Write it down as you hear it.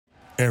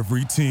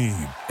Every team,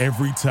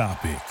 every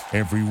topic,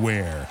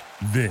 everywhere.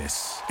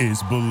 This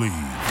is Believe.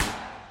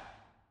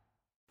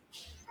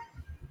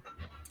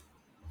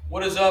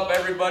 What is up,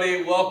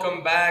 everybody?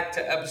 Welcome back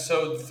to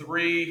episode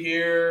 3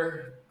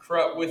 here.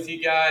 Crut with you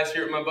guys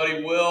here with my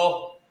buddy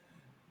Will.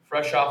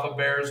 Fresh off a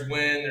Bears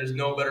win. There's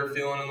no better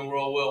feeling in the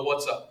world. Will,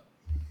 what's up?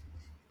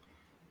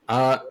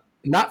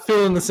 Not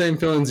feeling the same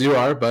feelings you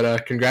are,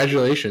 but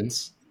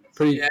congratulations.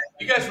 Yeah,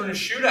 you guys were in a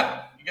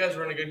shootout. You guys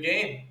were in a good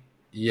game.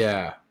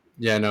 Yeah.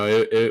 No,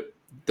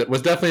 it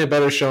was definitely a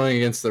better showing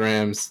against the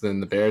Rams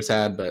than the Bears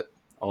had, but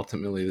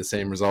ultimately the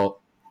same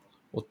result.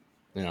 Well,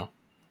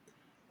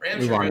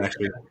 Rams move are on good. next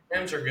week.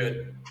 Rams are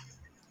good.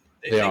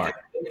 They are.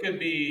 They could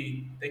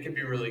be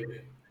really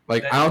good.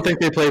 I don't think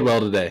they played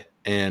well today,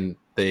 and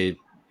they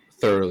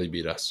thoroughly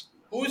beat us.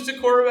 Who was the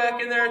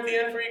quarterback in there at the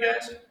end for you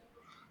guys?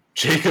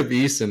 Jacob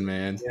Eason,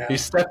 man. Yeah. He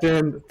stepped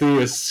in, threw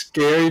a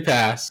scary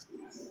pass,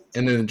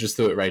 and then just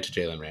threw it right to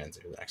Jalen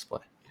Ramsey the next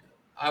play.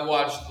 I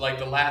watched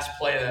the last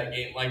play of that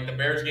game. The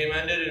Bears game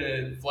ended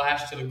and it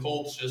flashed to the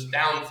Colts just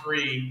down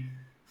 3,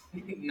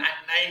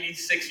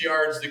 96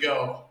 yards to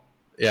go.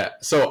 Yeah,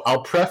 so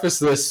I'll preface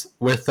this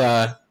with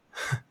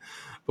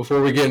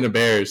before we get into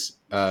Bears.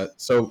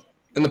 So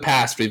in the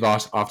past, we've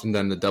often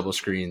done the double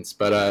screens,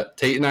 but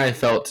Tate and I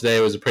felt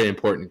today was a pretty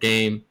important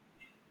game,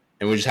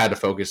 and we just had to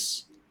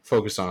focus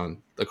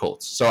on the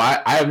Colts. So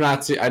I did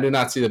not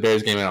see the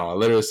Bears game at all. I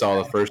literally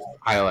saw the first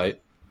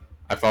highlight.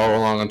 I follow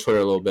along on Twitter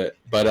a little bit,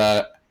 but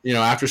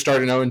after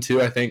starting 0-2,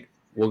 I think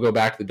we'll go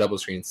back to the double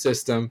screen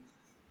system.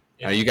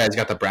 Yeah. You guys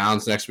got the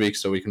Browns next week,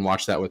 so we can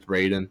watch that with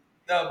Raiden.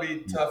 That'll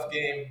be a tough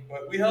game.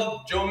 But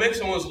Joe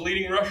Mixon was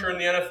leading rusher in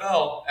the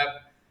NFL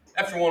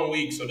after 1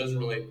 week, so it doesn't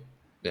really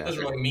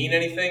mean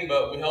anything.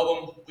 But we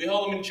held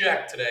him in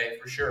check today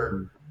for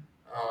sure.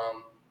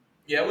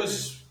 It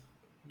was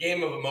a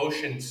game of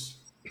emotions.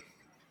 It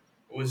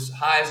was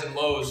highs and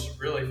lows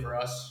really for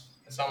us.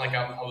 It sounded like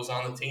I was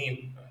on the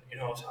team. It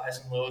was highs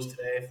and lows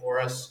today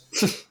for us.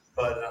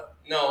 But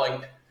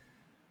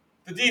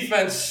the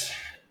defense.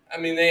 I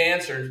mean, they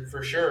answered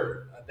for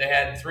sure. They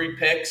had 3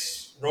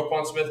 picks.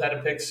 Roquan Smith had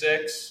a pick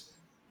 6,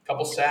 a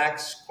couple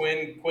sacks.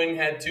 Quinn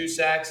had 2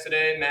 sacks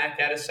today. Mack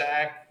had a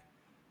sack.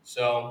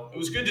 So it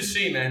was good to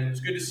see, man. It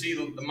was good to see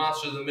the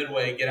monsters of the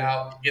Midway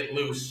get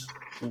loose.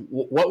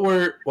 What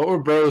were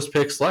Burrow's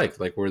picks like?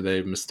 Were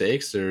they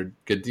mistakes or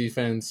good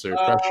defense or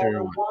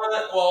pressure?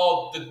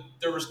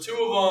 There was 2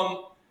 of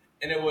them,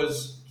 and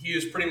he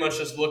was pretty much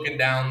just looking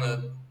down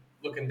the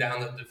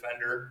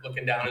defender,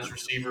 looking down his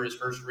receiver, his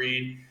first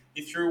read.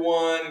 He threw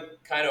one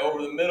kind of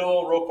over the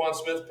middle. Roquan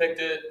Smith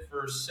picked it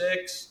for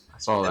 6. I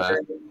saw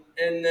that.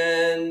 And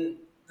then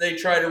they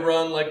tried to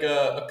run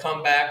a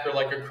comeback or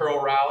a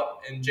curl route,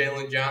 and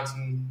Jalen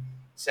Johnson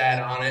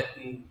sat on it.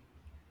 And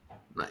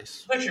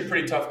nice. It was actually a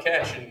pretty tough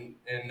catch, and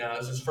it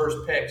was his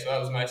first pick, so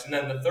that was nice. And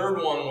then the third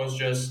one was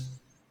just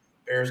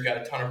Bears got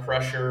a ton of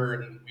pressure,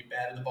 and we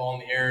batted the ball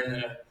in the air, and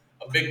then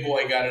a big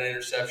boy got an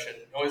interception.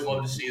 Always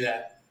love to see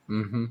that.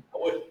 Mm-hmm.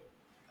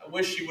 I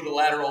wish he would have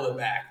lateraled it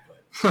back,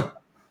 but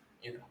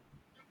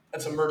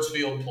that's a Mertz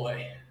Field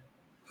play.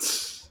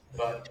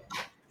 But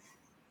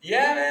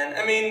yeah,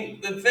 man. I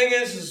mean, the thing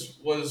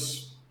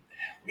was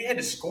we had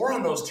to score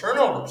on those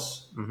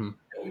turnovers. Mm-hmm.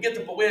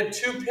 We had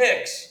 2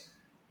 picks.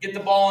 Get the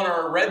ball in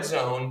our red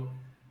zone.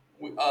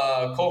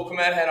 Cole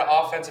Kmet had an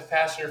offensive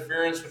pass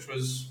interference, which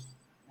was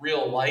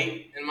real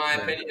light in my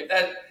opinion.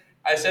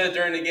 I said it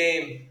during the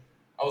game.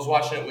 I was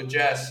watching it with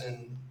Jess,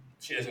 and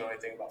she doesn't know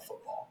anything about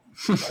football.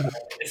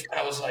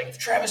 I was like, if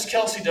Travis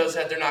Kelce does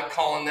that, they're not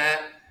calling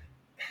that.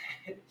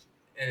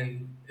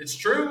 And it's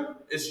true.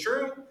 It's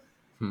true.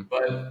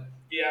 But,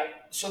 yeah,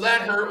 so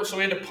that hurt. So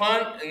we had to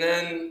punt, and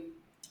then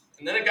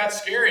it got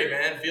scary,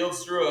 man.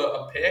 Fields threw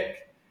a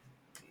pick.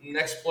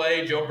 Next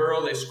play, Joe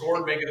Burrow, they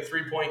scored, make it a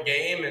 3-point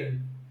game,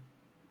 and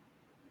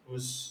it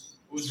was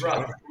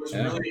rough. It was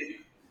really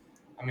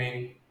 – I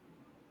mean,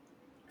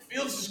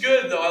 Fields is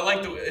good, though. I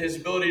like his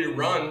ability to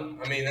run.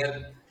 I mean,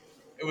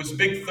 it was a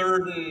big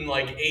 3rd and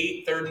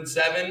 8, 3rd and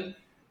 7.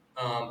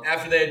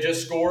 After they had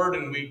just scored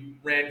and we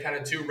ran kind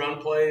of 2 run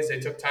plays, they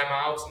took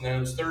timeouts, and then it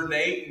was 3rd and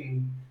 8,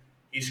 and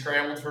he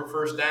scrambled for a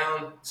first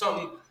down.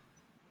 Something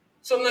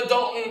that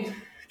Dalton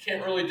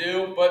can't really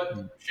do,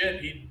 but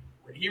shit,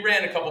 he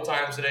ran a couple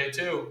times today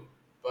too.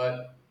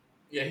 But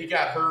yeah, he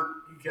got hurt.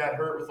 He got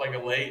hurt with a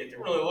leg. It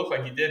didn't really look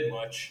like he did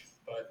much,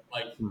 but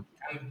kind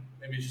of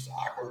maybe it's just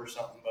awkward or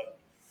something. But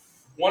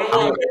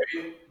 1-1,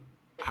 maybe.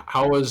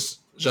 How was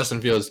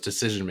Justin Fields'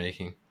 decision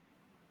making?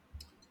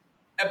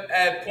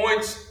 At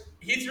points,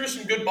 he threw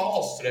some good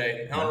balls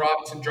today. Allen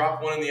Robinson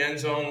dropped one in the end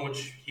zone,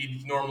 which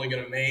he's normally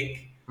going to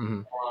make.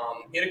 Mm-hmm.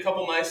 He had a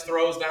couple nice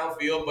throws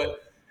downfield,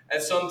 but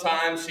at some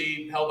times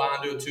he held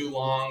on to it too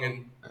long.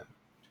 And,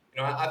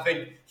 I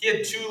think he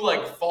had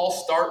 2,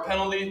 false start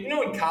penalties.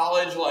 In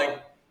college,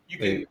 you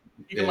can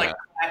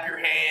clap your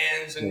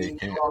hands and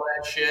do all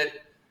that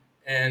shit.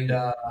 And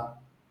I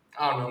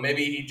don't know,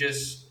 maybe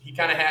he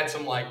kind of had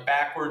some,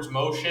 backwards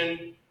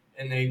motion,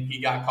 and he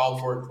got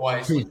called for it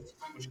twice,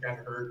 which kind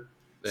of hurt.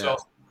 Yeah. So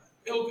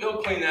he'll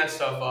clean that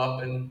stuff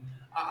up, and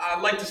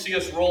I'd like to see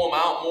us roll him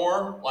out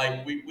more.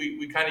 Like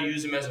we kind of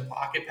use him as a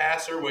pocket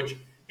passer, which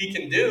he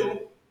can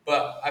do,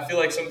 but I feel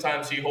like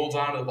sometimes he holds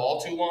on to the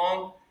ball too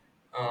long.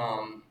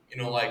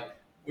 Like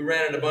we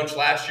ran it a bunch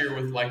last year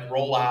with like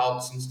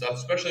rollouts and stuff,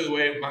 especially the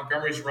way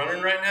Montgomery's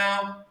running right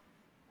now.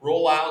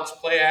 Rollouts,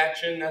 play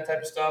action, that type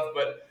of stuff.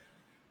 But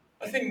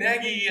I think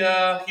Nagy,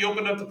 he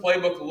opened up the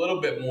playbook a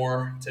little bit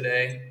more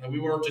today. We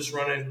weren't just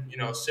running,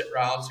 sit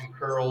routes and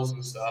curls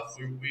and stuff.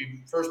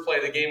 We first play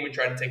of the game, we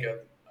tried to take a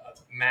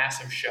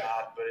massive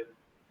shot, but it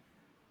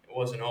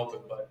wasn't open.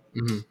 But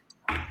yeah.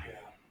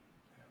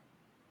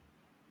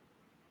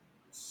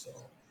 So,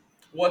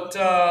 what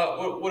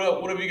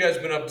have you guys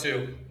been up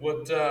to?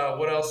 What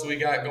else do we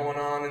got going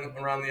on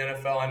around the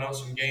NFL? I know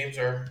some games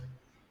are.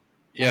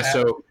 Yeah.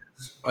 So,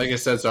 like I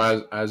said,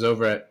 so I was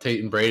over at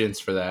Tate and Braden's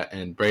for that,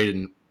 and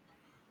Braden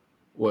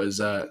was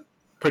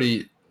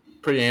pretty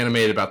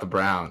animated about the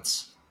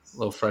Browns. A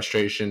little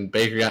frustration.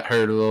 Baker got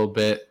hurt a little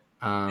bit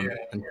and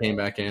came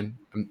back in.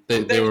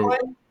 They were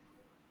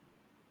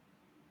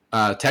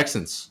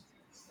Texans.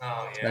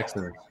 Oh yeah.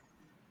 Texans.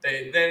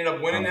 They ended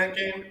up winning that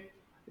game.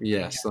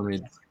 Yes. Let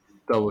me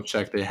double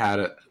check. They had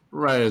it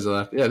right as I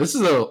left. Yeah. This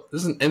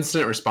is an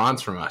instant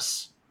response from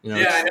us. I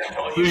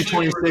know.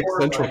 3:26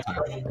 Central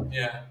Time.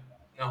 Yeah.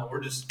 No,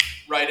 we're just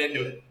right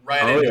into it.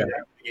 Into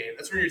the game.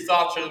 That's where your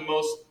thoughts are the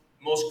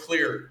most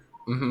clear.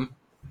 Mm-hmm.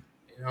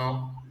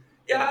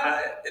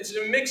 Yeah, it's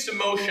mixed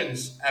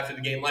emotions after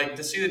the game. Like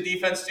to see the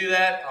defense do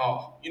that.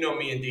 Oh, you know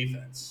me in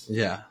defense.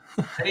 Yeah.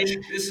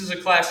 This is a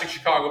classic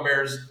Chicago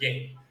Bears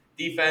game.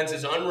 Defense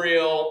is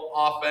unreal.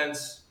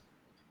 Offense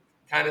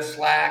kind of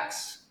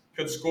slacks.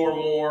 Could score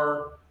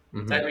more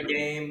type of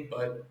game,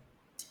 but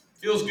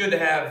feels good to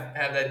have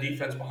that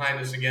defense behind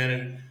us again,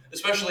 and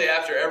especially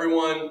after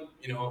everyone,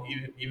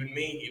 even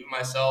me, even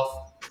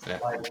myself,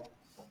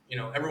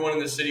 everyone in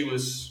the city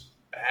was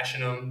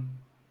bashing them.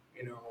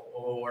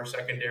 Our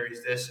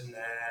secondary's this and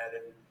that,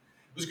 and it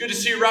was good to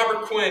see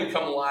Robert Quinn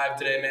come alive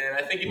today, man.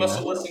 I think he must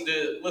have listened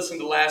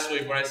to last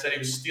week when I said he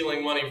was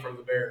stealing money from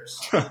the Bears.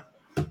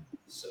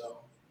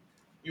 So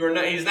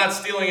he's not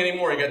stealing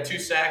anymore. He got 2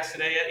 sacks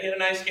today. He had a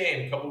nice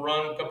game, couple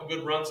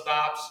good run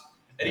stops.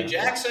 Eddie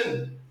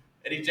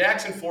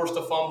Jackson forced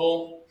a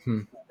fumble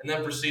and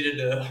then proceeded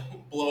to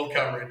blow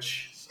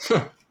coverage.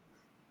 So.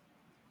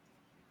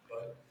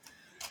 But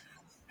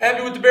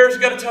happy with the Bears.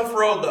 Got a tough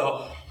road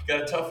though. We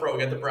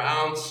got the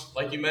Browns,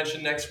 like you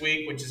mentioned, next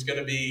week, which is going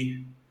to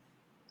be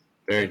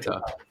very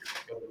tough. It's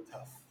going to be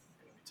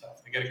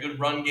tough. They got a good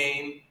run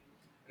game.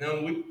 And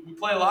then we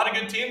play a lot of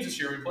good teams this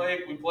year. We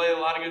play a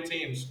lot of good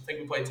teams. I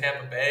think we play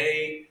Tampa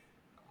Bay.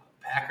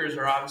 Packers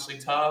are obviously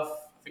tough.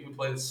 I think we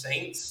play the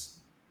Saints.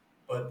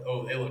 But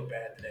they look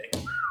bad today.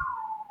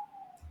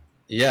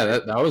 Yeah,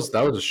 that was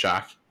a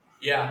shock.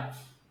 Yeah.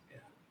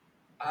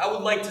 I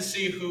would like to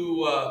see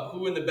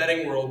who in the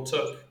betting world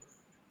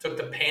took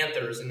the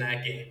Panthers in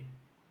that game.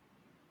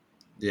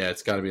 Yeah,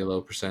 it's got to be a low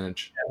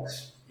percentage.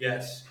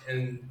 Yes,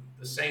 and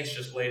the Saints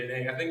just laid it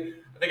in. I think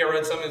I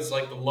read something that's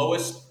like the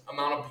lowest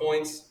amount of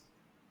points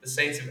the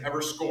Saints have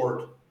ever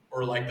scored,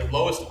 or like the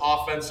lowest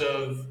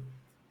offensive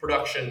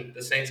production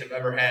the Saints have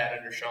ever had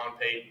under Sean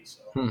Payton.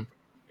 So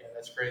yeah,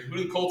 that's crazy. Who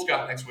do the Colts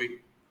got next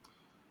week?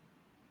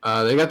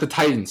 They got the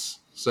Titans.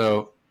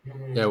 So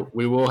yeah,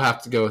 we will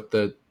have to go with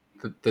the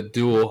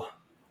dual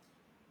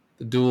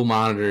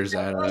monitors. You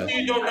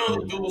don't know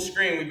the dual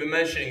screen. We've been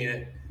mentioning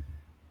it.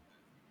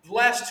 The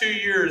last 2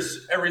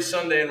 years, every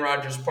Sunday in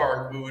Rogers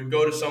Park, we would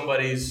go to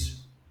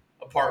somebody's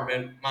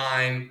apartment,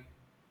 mine,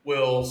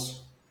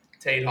 Will's,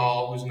 Tate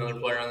Hall, who's another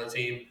player on the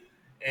team,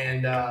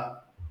 and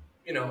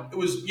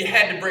you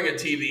had to bring a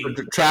TV.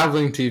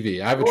 Traveling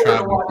TV. I have a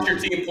traveling. To watch your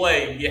team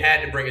play, you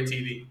had to bring a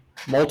TV.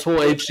 Multiple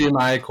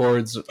HDMI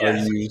cords are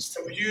used.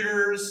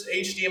 Computers,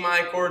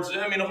 HDMI cords.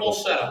 I mean, a whole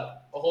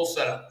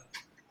setup.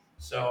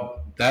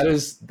 So that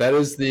is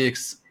the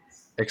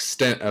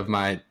extent of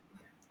my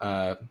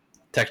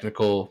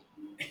technical.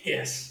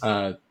 Yes.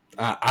 I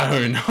don't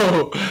even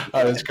know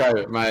how to describe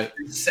it. My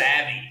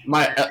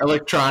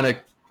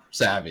electronic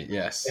savvy.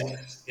 Yes.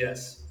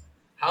 Yes.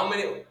 How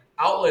many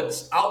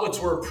outlets? Outlets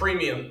were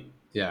premium.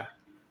 Yeah.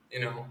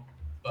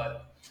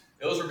 But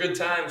those were good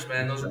times,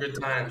 man. Those were good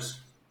times.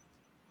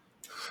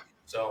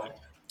 So,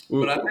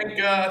 but I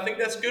think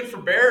that's good for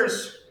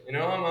Bears.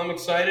 I'm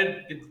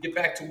excited to get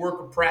back to week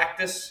of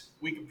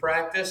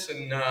practice,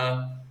 and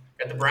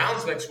got the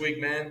Browns next week,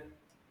 man.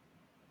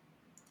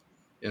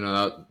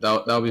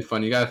 That'll be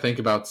fun. You got to think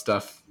about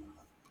stuff,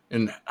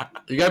 and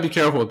you got to be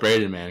careful with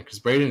Braden, man, because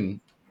Braden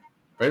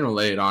will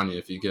lay it on you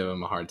if you give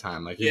him a hard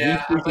time. Like,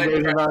 I might try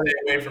to stay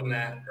away from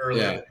that early.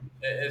 Yeah.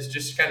 It's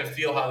just kind of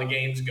feel how the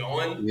game's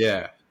going.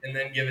 Yeah. And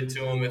then give it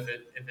to him if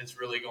it's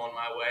really going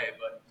my way.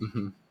 But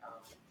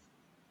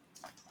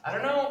I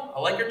don't know. I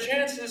like our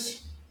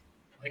chances.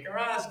 I like our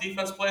odds.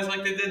 Defense plays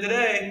like they did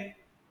today.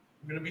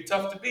 We're going to be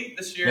tough to beat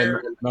this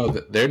year. No,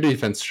 their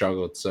defense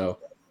struggled, so.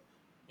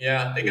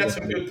 Yeah, they got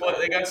some good play.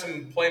 They got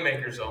some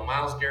playmakers though.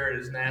 Myles Garrett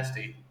is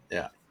nasty.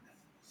 Yeah.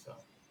 So.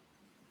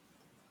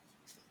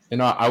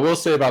 I will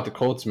say about the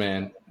Colts,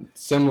 man,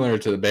 similar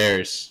to the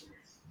Bears,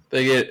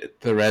 they get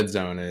the red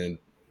zone and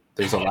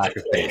there's a lack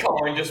of play faith.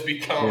 calling just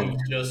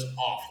becomes just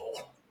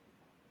awful.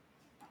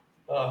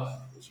 Oh,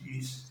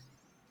 jeez.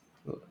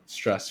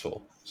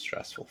 Stressful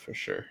for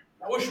sure.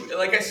 I wish,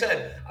 like I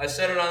said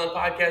it on the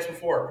podcast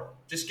before.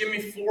 Just give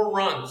me 4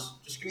 runs.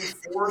 Just give me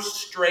 4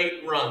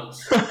 straight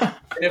runs. And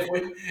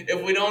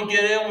if we don't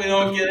get in, we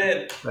don't get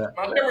in. Yeah.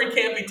 Montgomery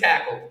can't be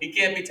tackled. He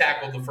can't be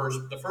tackled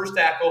the first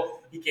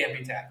tackle. He can't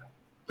be tackled.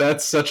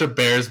 That's such a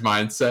Bears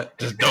mindset.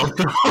 Just don't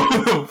throw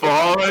the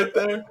ball right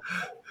there.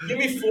 Give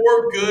me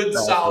 4 good,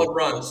 solid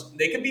runs.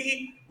 They could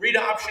be read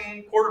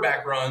option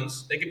quarterback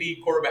runs. They could be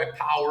quarterback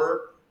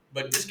power.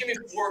 But just give me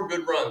 4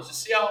 good runs.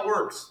 Just see how it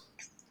works.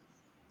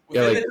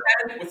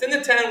 Within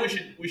the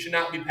 10, we should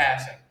not be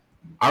passing.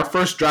 Our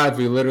first drive,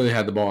 we literally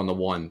had the ball on the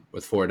 1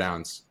 with 4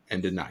 downs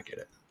and did not get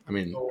it. I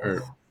mean,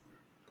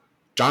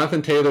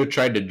 Jonathan Taylor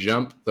tried to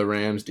jump the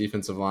Rams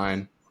defensive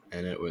line,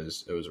 and it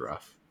was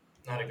rough.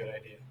 Not a good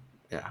idea.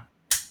 Yeah,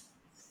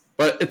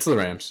 but it's the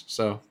Rams,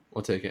 so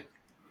we'll take it.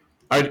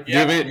 All right, do you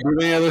have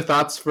any other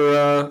thoughts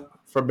for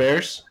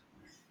Bears?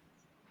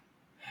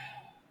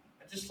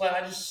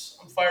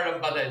 I'm fired up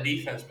about that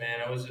defense,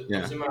 man. I was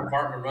in my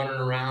apartment running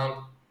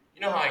around.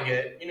 You know how I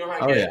get. You know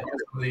how I get in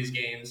some of these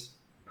games.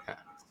 Yeah.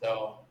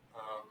 So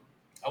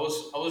I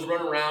was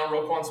running around.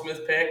 Roquan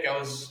Smith pick. I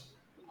was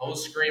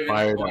screaming.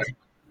 Fired up.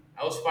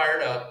 I was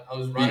fired up. I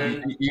was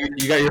running.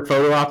 You got your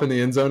photo op in the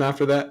end zone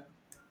after that?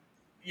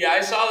 Yeah,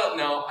 I saw that.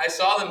 No, I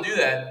saw them do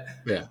that.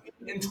 Yeah.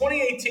 In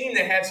 2018,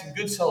 they had some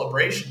good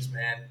celebrations,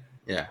 man.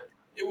 Yeah.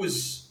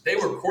 They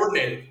were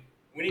coordinated.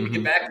 We need to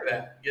get back to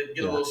that. Get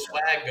a little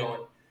swag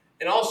going.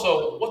 And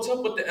also, what's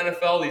up with the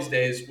NFL these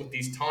days with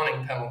these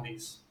taunting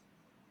penalties?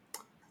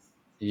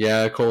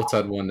 Yeah, Colts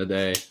had one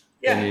today.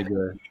 Yeah,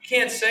 you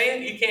can't say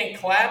it. You can't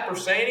clap or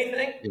say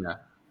anything. Yeah,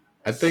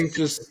 I think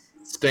just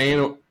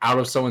staying out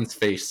of someone's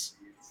face.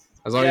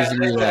 As long as you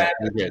do that,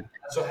 you're good.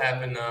 That's what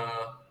happened.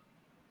 I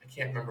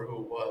can't remember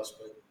who it was,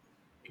 but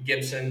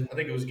Gibson. I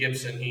think it was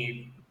Gibson.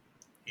 He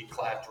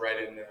clapped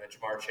right in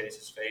Jamar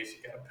Chase's face.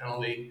 He got a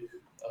penalty.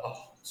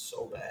 Oh,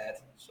 so bad.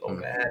 So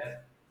bad.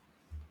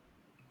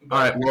 All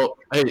right. Well,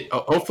 hey,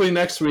 hopefully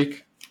next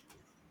week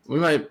we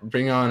might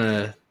bring on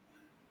a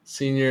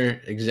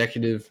senior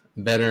executive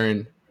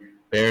veteran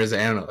Bears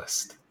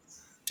analyst.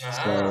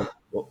 So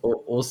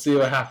we'll see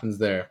what happens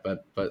there.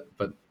 But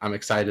I'm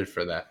excited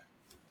for that.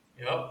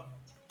 Yep. All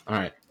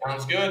right.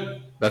 Sounds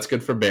good. That's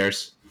good for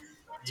Bears.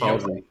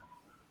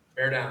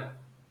 Bear down.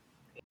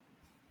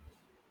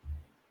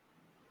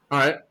 All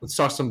right. Let's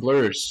talk some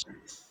Blurs.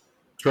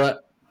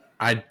 But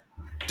I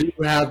do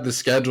have the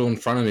schedule in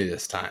front of me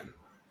this time.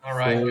 All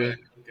right.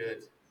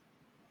 Good.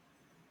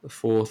 The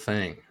full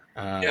thing.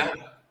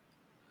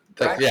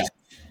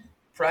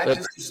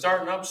 Practice is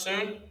starting up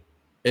soon.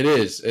 It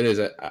is.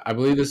 I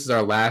believe this is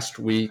our last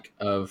week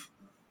of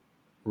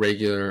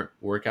regular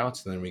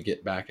workouts, and then we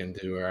get back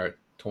into our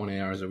 20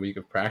 hours a week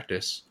of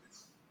practice.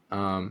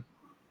 So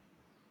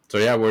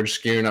yeah, we're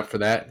just gearing up for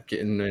that,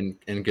 getting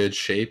in good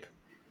shape.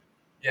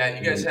 Yeah,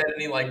 you guys had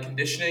any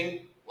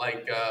conditioning,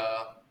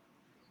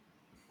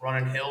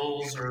 running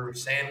hills or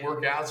sand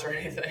workouts or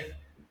anything?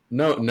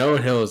 No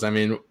hills. I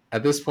mean,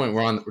 at this point,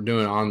 we're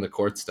doing on the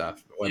court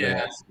stuff.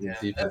 That's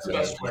the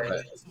best way.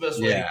 That's the best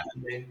way.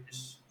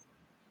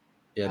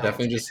 Yeah,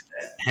 definitely just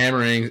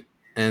hammering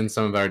in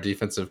some of our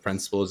defensive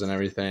principles and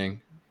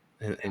everything,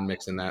 and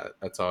mixing that.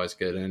 That's always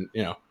good. And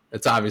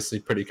it's obviously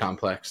pretty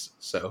complex,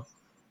 so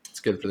it's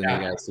good for the new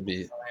guys to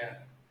be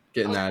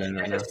getting that in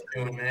right now.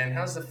 Doing, man?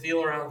 How's the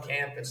feel around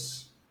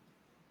campus?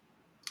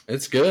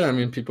 It's good. I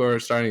mean, people are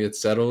starting to get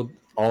settled.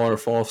 All our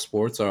fall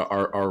sports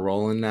are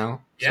rolling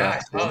now. Yeah,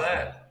 so I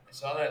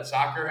saw that.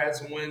 Soccer had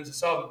some wins. I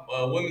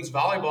saw women's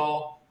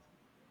volleyball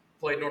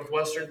played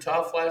Northwestern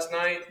tough last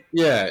night.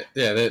 Yeah,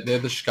 they had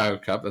the Chicago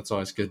Cup. That's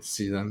always good to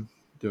see them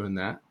doing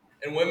that.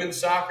 And women's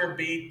soccer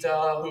beat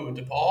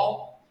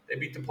DePaul. They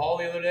beat DePaul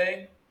the other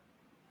day.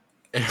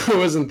 It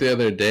wasn't the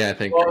other day, I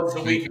think. Well, it was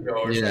a week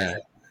ago or something.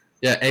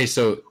 Yeah, hey,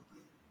 so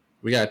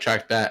we got to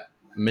track that.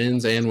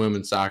 Men's and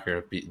women's soccer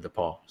have beaten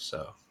DePaul,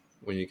 so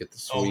when you get the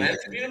sweep. Oh, men's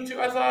beat them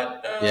too, I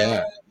thought?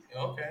 Yeah.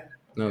 Okay.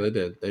 No, they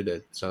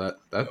did. So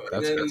that's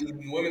good.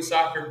 Women's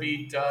soccer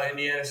beat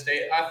Indiana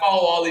State. I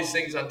follow all these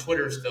things on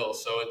Twitter still,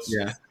 so it's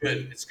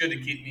good. It's good to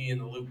keep me in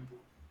the loop.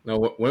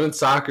 No, women's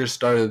soccer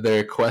started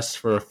their quest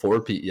for a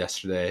four-peat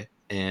yesterday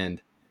and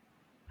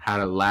had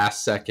a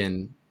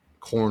last-second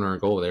corner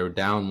goal. They were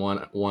down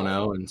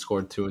 1-0 and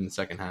scored 2 in the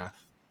second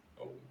half.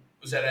 Oh,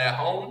 was that at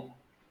home?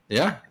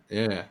 Yeah.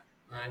 Nice.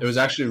 It was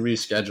actually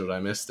rescheduled. I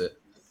missed it,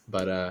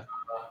 but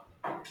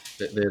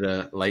they had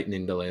a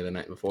lightning delay the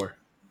night before.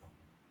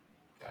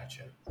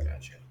 Gotcha.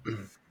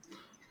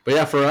 But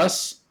yeah, for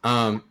us,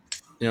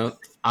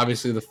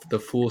 obviously the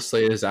full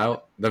slate is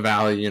out. The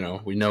Valley,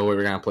 we know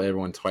we're gonna play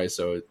everyone twice,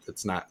 so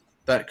it's not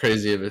that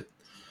crazy of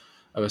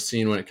a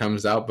scene when it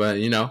comes out. But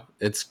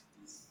it's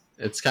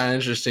kind of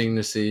interesting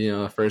to see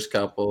the first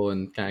couple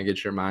and kind of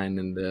get your mind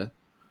into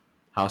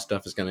how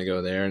stuff is gonna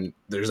go there. And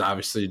there's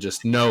obviously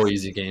just no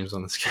easy games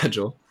on the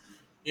schedule.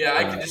 Yeah,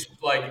 I could just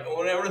like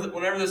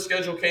whenever the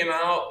schedule came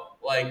out,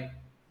 like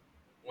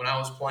when I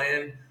was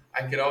playing,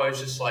 I could always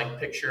just like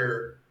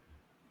picture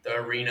the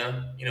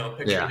arena,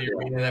 picture Yeah. the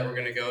arena that we're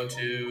gonna go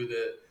to,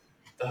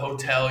 the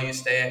hotel you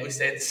stay at. We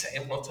stay at the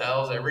same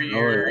hotels every Oh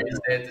year. yeah. You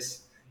stay at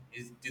this,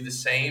 you do the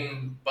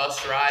same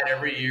bus ride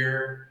every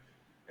year,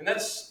 and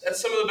that's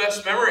some of the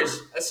best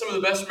memories. That's some of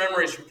the best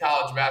memories from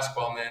college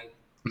basketball, man.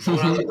 Going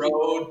on the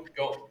road,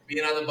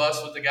 being on the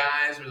bus with the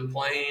guys or the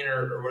plane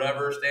or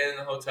whatever, staying in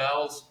the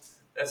hotels.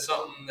 That's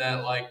something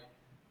that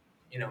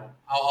I'll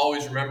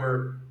always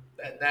remember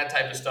that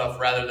type of stuff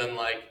rather than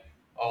like,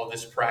 oh,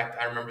 this practice.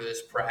 I remember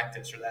this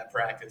practice or that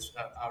practice.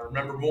 I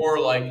remember more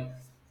like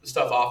the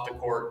stuff off the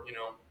court.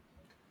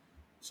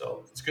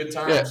 So it's good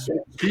Yeah. times.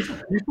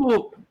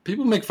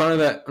 People make fun of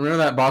that. Remember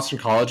that Boston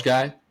College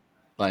guy,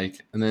 like,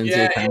 and then Yeah,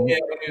 NCAA yeah, tournament? yeah.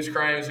 When he was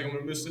crying, he was like, "I'm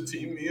gonna miss the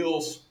team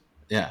meals."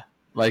 Yeah,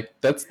 like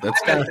that's I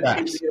kind miss of the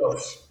team facts.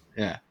 meals.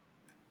 Yeah,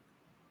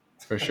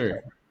 for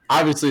sure.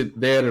 Obviously,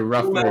 they had a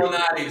rough. Blue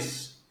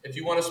Malnati's. If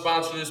you want to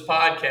sponsor this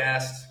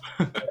podcast,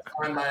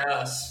 find by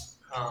us.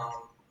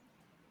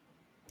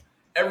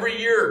 Every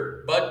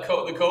year, the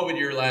COVID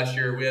year last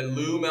year, we had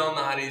Lou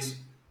Malnati's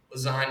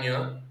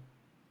lasagna,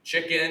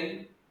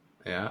 chicken.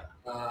 Yeah.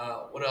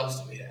 What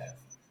else do we have?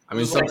 I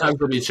mean, sometimes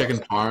it'll be chicken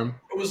parm.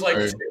 It was like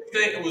Or,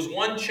 it was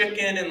one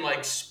chicken and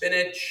like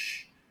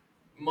spinach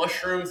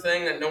mushroom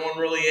thing that no one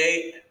really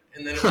ate,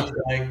 and then it was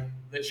like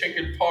the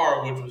chicken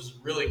parm, which was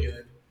really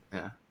good.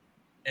 yeah.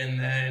 And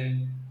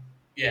then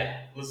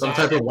Some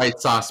type of lasagna. white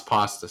sauce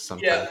pasta Yeah,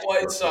 sometimes.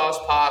 white sauce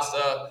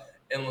pasta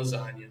and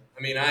lasagna.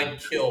 I mean, I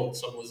killed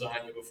some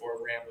lasagna before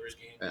a Ramblers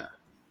game. Yeah.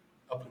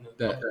 Up in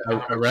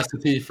the A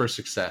recipe for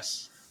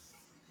success.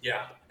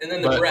 yeah, and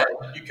then the bread.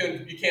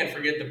 You can't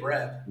forget the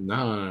bread.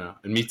 No.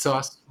 And meat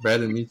sauce,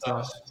 bread and meat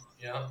sauce.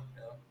 Yeah.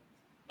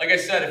 Like I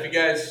said, if you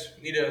guys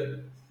need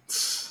a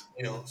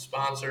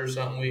sponsor or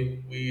something,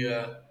 we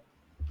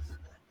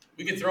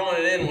can throw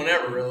it in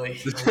whenever,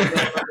 really.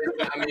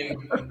 I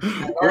mean,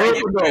 I've already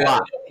given you guys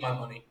my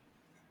money.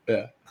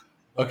 Yeah.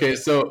 Okay,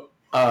 so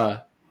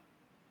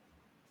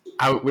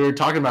we were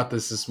talking about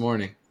this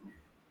morning.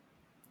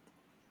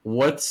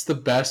 What's the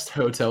best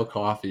hotel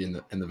coffee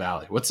in the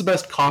Valley? What's the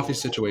best coffee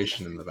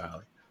situation in the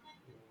Valley?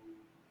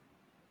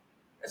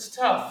 It's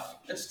tough.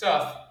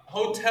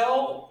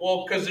 Hotel,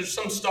 well, because there's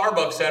some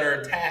Starbucks that are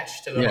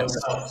attached to the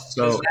hotel.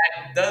 So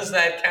does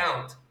that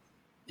count?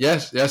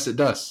 Yes, it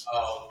does.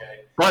 Oh,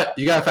 okay. But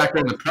you got to factor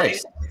in the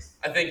price.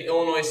 I think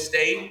Illinois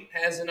State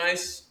has a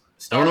nice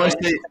Starbucks. Illinois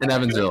State and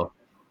Evansville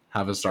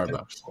have a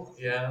Starbucks.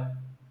 Yeah.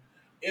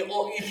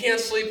 Well, you can't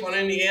sleep on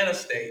Indiana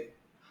State.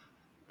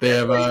 They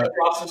have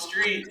across the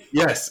street.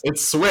 Yes,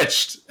 it's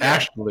switched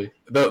actually.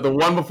 The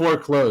one before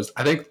closed.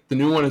 I think the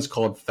new one is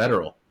called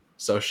Federal.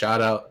 So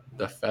shout out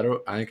the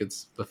Federal. I think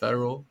it's the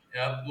Federal.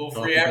 Yeah, a little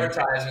free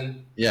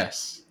advertising.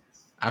 Yes,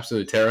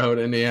 absolutely. Terre Haute,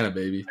 Indiana,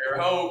 baby.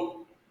 Terre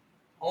Haute,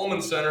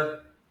 Holman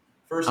Center.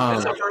 It's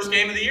the first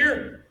game of the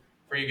year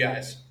for you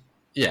guys.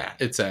 Yeah,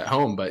 it's at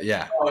home, but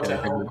yeah. Oh, it's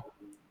at home.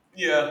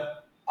 Yeah,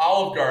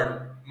 Olive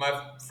Garden.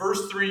 My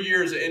first 3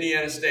 years at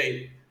Indiana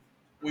State,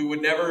 we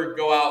would never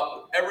go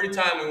out. Every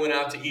time we went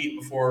out to eat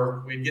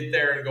before, we'd get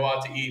there and go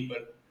out to eat,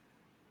 but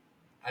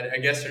I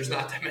guess there's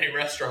not that many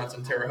restaurants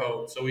in Terre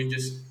Haute, so we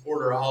just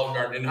order Olive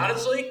Garden. And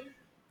honestly,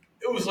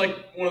 it was like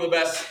one of the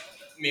best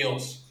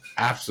meals.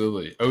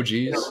 Absolutely.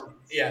 OGs?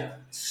 Yeah,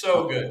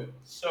 so good.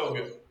 So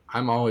good.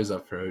 I'm always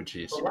up for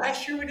OGs. But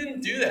last year we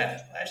didn't do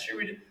that. Last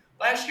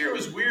year it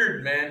was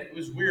weird, man. It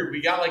was weird.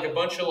 We got like a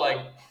bunch of like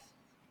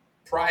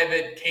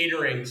private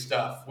catering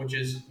stuff, which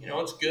is,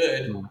 it's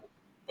good,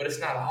 but it's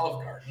not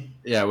Olive Garden.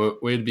 Yeah,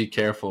 we'd be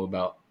careful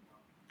about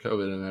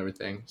COVID and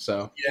everything.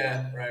 So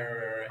yeah,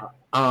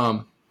 right.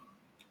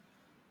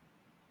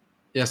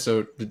 Yeah.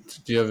 So do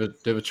you have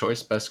a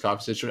choice? Best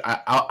coffee situation?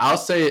 I'll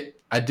say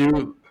I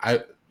do.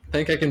 I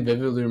think I can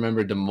vividly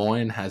remember Des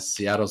Moines has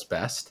Seattle's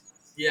best.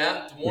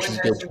 Yeah, Des Moines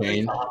has some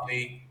good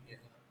coffee. Yeah,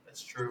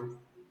 that's true.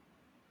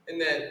 And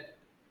then,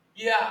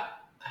 yeah,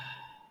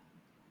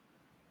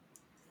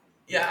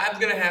 I'm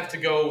gonna have to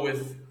go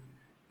with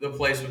the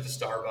place with the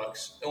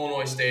Starbucks,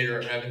 Illinois State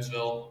or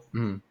Evansville.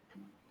 Mm-hmm.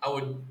 I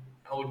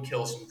would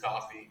kill some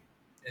coffee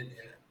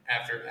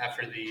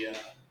after the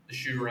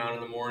shoot around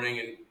in the morning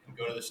and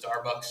go to the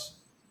Starbucks.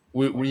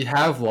 We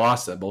have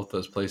lost at both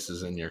those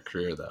places in your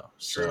career though.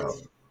 So true.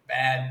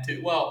 Bad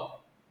too.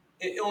 Well,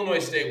 Illinois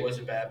State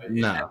wasn't bad, but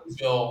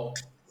Evansville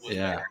was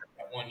bad.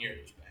 That 1 year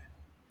was bad.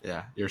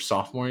 Yeah, your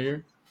sophomore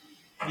year.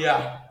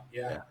 Yeah.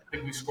 I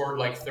think we scored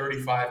like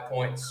 35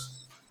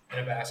 points in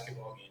a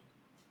basketball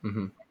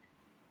game.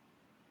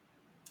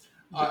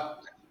 Mm-hmm.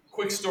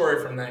 Quick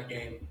story from that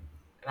game,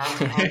 and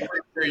I'm pretty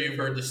sure you've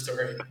heard the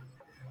story,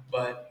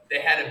 but they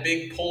had a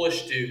big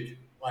Polish dude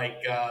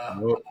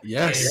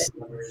yes.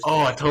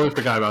 Oh, I totally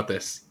forgot about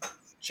this.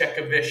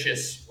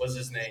 Czekavicius was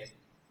his name.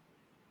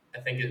 I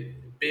think a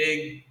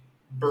big,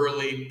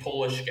 burly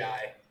Polish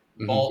guy,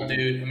 bald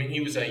dude. I mean, he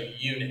was a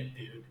unit,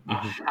 dude, a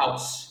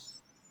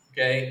house.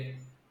 Okay,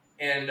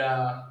 and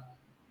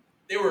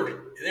they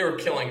were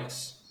killing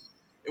us.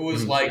 It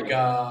was like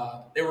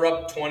they were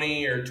up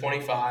 20 or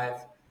 25.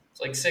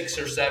 It's like 6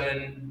 or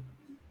 7,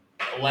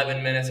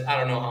 11 minutes. I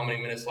don't know how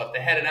many minutes left.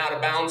 They had an out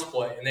of bounds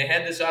play, and they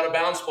had this out of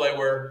bounds play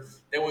where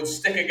they would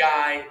stick a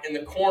guy in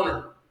the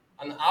corner,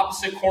 on the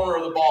opposite corner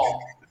of the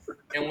ball,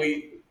 and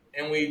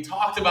we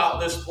talked about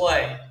this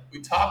play.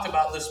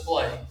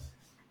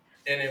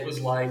 And it was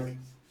like,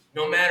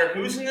 no matter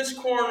who's in this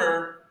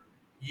corner,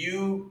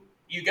 you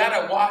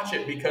got to watch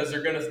it because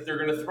they're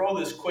gonna throw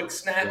this quick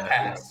snap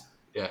pass,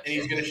 and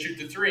he's gonna shoot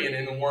the three. And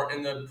in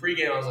the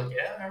pregame, I was like,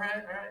 yeah, all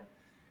right.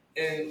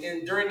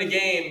 And during the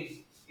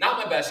game,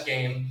 not my best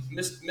game.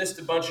 Missed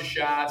a bunch of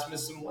shots,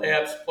 missed some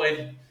layups,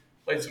 played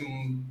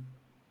some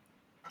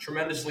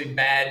tremendously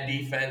bad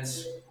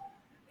defense,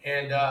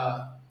 and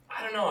I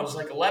don't know. It was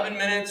like 11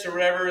 minutes or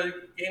whatever. The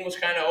game was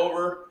kind of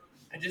over.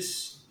 It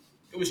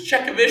was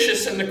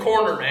Chekovicius in the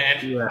corner,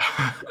 man. Yeah.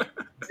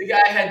 The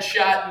guy had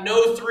shot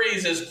no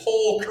threes his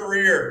whole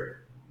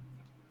career.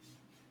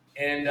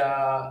 And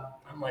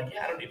I'm like,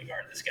 yeah, I don't need to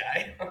guard this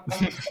guy.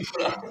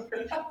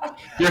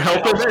 You're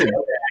helping him.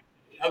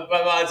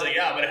 My mind's like,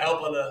 yeah, I'm going to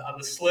help on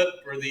the slip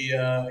or the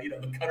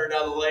the cutter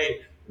down the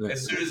lane.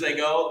 As soon as they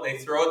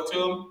throw it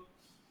to him,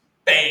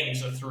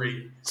 bangs a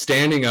three.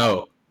 Standing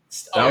O.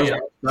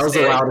 That was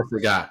the loudest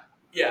it got.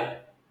 Yeah.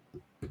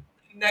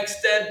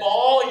 Next dead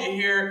ball, you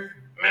hear...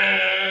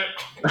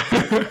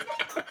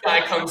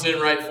 Guy comes in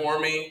right for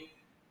me.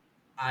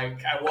 I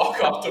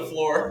walk off the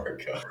floor.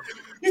 Go,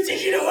 you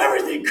think you know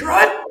everything,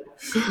 crud?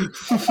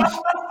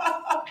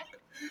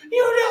 You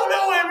don't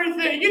know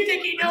everything. You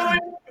think you know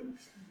it?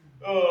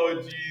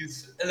 Oh,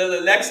 jeez. And then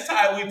the next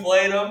time we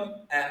played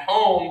them at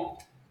home,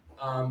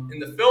 in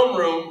the film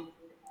room,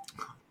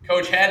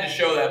 Coach had to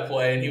show that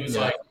play, and he was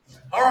like,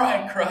 all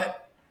right, crud,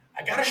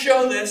 I got to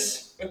show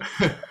this.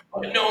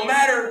 But no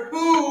matter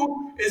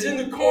who is in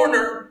the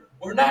corner,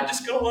 we're not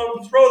just going to let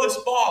them throw this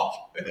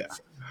ball. Yeah.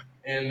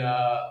 And,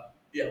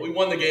 we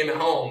won the game at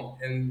home,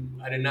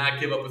 and I did not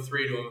give up a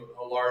three to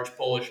a large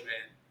Polish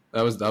man.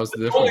 That was the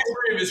difference. Only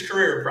three of his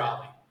career,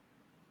 probably.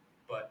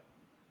 But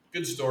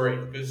good story.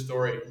 That was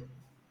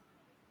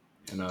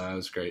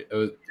great. It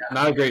was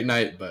not a great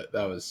night, but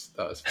that was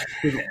fun.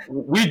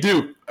 We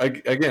do.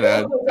 Again,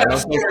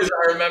 Those stories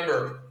I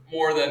remember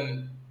more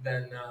than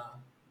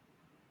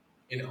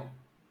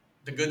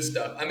the good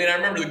stuff. I mean, I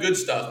remember the good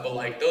stuff, but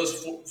like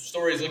those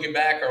stories looking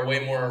back are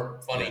way more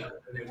funny than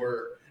they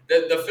were.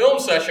 The film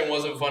session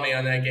wasn't funny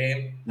on that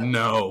game.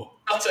 No.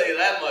 I'll tell you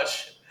that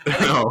much.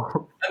 I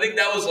think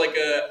that was like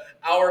an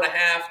hour and a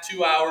half,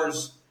 2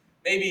 hours,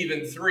 maybe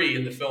even 3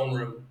 in the film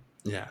room.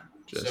 Yeah.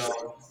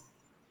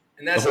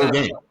 And that's the whole not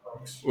game.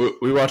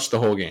 We watched the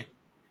whole game.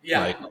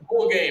 Yeah, the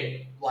whole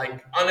game,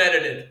 like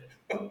unedited.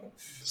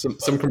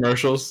 Some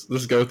commercials.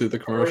 Let's go through the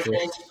commercials.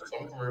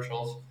 Some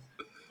commercials.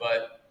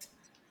 But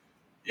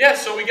yeah,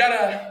 so we got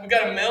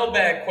a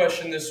mailbag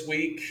question this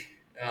week.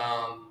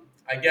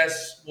 I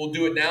guess we'll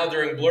do it now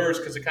during Blurs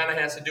because it kind of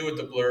has to do with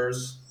the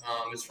Blurs.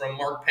 It's from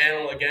Mark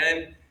Panel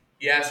again.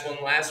 He asked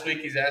one last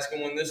week. He's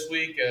asking one this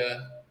week.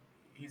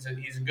 He's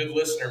a good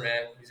listener,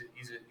 man.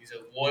 He's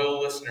a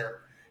loyal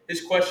listener.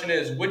 His question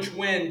is, which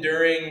win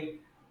during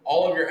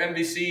all of your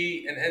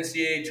MVC and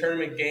NCAA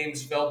tournament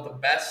games felt the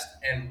best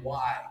and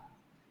why?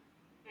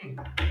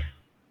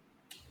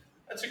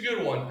 That's a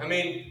good one. I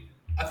mean,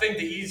 I think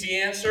the easy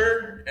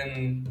answer,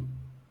 and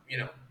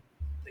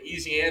the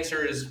easy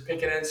answer is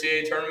pick an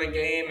NCAA tournament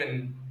game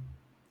and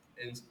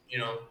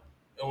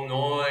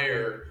Illinois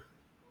or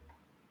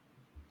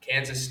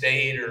Kansas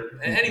State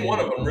or any one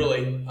of them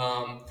really.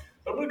 But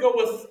I'm gonna go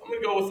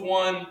with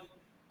one.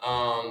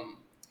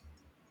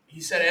 He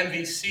said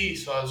MVC,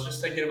 so I was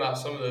just thinking about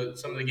some of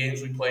the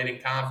games we played in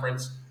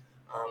conference.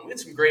 We had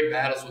some great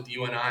battles with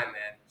UNI,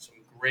 man. Some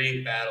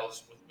great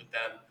battles with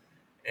them,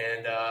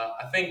 and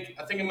I think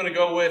I'm gonna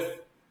go with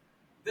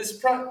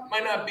this.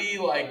 Might not be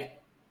like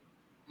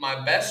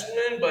my best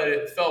win, but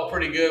it felt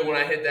pretty good when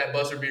I hit that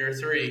buzzer beater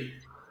 3.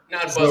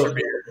 Not buzzer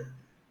beater,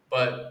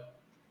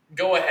 but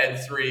go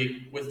ahead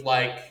 3 with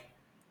like,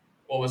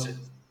 what was it?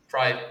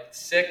 Probably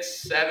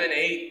 6, 7,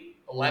 8,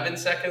 11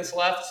 seconds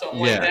left, something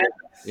like that.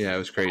 Yeah, it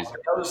was crazy.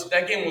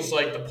 That game was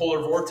like the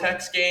polar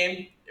vortex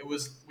game.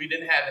 We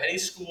didn't have any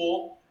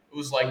school. It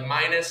was like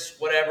minus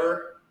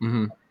whatever.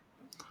 Mm-hmm.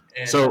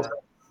 And, so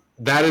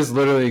that is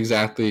literally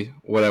exactly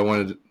what I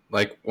wanted.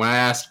 Like when I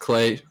asked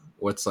Clay,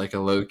 what's like a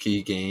low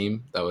key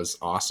game that was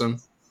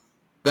awesome?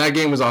 That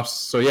game was awesome.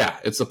 So yeah,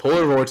 it's the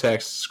polar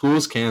vortex.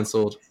 School's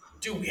canceled.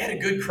 Dude, we had a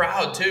good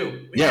crowd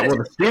too.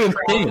 The students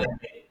came.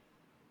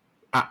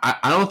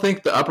 I don't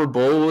think the upper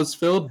bowl was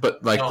filled,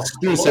 but like the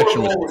student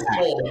section was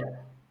full.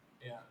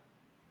 Yeah.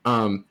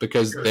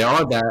 Because they all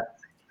had that.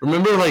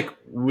 Remember, like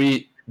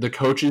the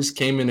coaches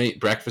came and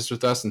ate breakfast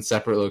with us in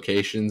separate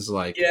locations.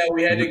 Like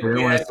we had to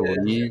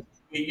leave.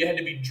 You had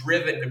to be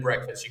driven to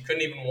breakfast. You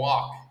couldn't even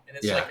walk, and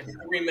it's like a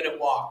 3-minute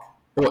walk.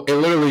 Well,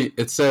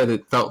 it said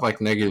it felt like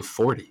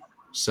 -40.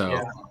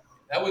 So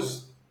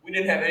we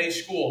didn't have any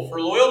school. For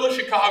Loyola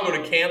Chicago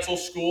to cancel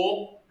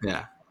school,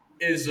 yeah,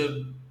 is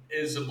a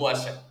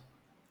blessing.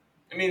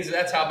 It means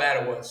that's how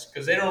bad it was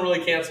because they don't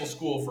really cancel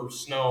school for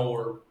snow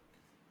or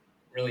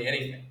really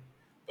anything.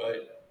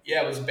 But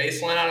yeah, it was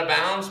baseline out of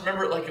bounds.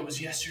 Remember it like it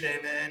was yesterday,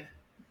 man.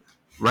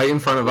 Right in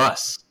front of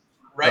us.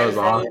 Right in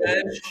front of the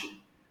bench.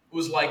 It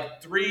was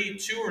like 2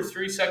 or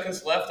 3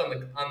 seconds left on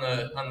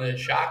the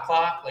shot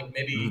clock, like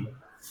maybe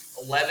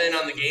 11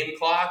 on the game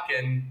clock,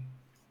 and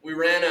we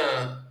ran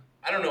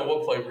I don't know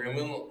what play we ran,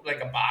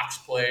 like a box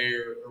play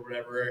or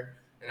whatever,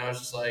 and I was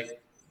just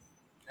like,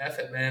 F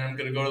it, man, I'm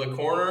gonna go to the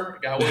corner.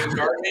 Guy wouldn't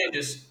guard me and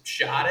just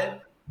shot it.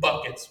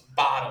 Buckets,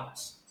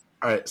 bottoms.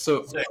 All right,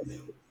 so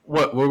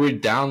what were we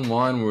down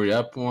one? Were we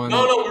up one?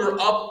 No, we were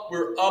up. We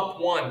were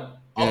up one,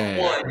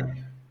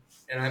 one,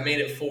 and I made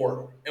it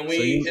 4. And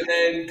and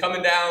then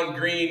coming down,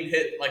 Green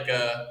hit like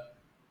a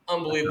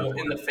unbelievable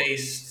in the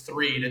face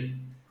 3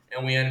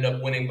 and we ended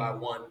up winning by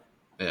 1.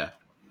 Yeah.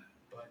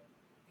 But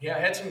yeah, I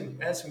had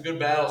some good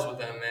battles with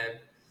them, man.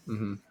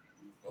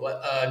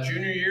 Mm-hmm.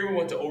 Junior year, we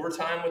went to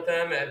overtime with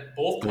them at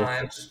both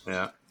times.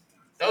 Yeah.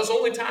 That was the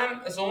only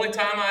time. That's the only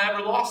time I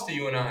ever lost to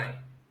UNI.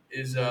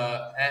 Is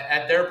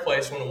at their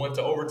place when it went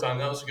to overtime.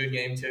 That was a good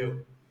game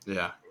too.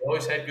 Yeah. We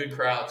always had good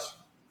crowds.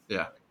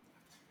 Yeah.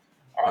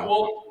 All right.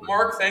 Well,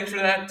 Mark, thanks for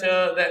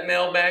that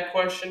mailbag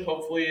question.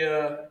 Hopefully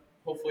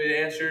it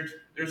answered.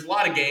 There's a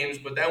lot of games,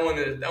 but that one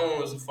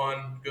was a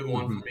fun, good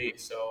one for me.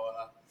 So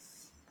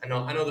I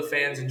know the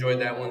fans enjoyed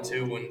that one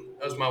too. When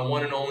that was my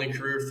one and only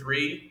career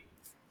 3.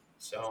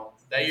 So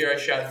that year I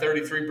shot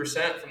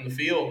 33% from the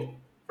field,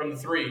 from the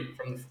three.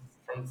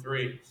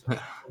 So,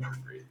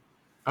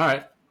 All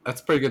right. That's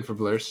pretty good for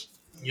Blurs.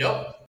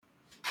 Yep.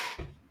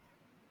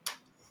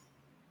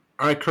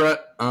 All right,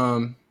 correct.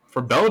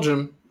 For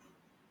Belgium,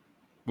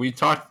 we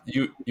talked.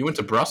 You went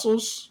to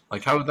Brussels.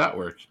 Like, how did that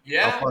work?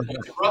 Yeah, I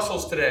went to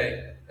Brussels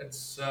today.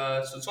 It's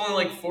only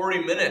like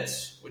 40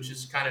 minutes, which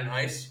is kind of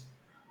nice.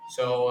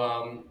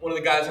 So one of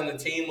the guys on the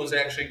team was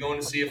actually going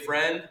to see a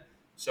friend,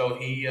 so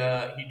he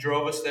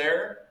drove us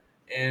there.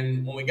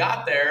 And when we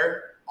got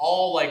there,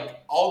 all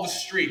the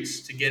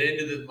streets to get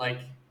into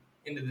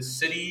the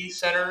city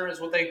center is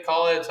what they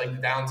call it. It's like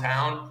the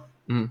downtown,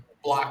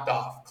 blocked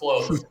off,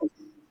 closed.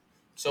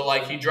 So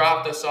he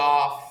dropped us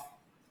off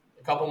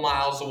a couple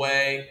miles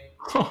away.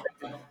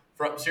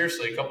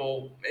 Seriously,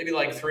 maybe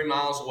 3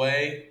 miles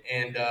away,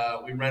 and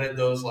we rented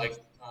those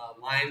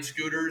Lion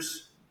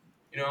scooters,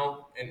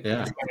 and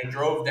just kind of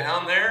drove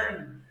down there,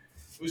 and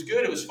it was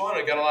good. It was fun.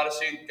 I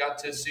got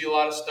to see a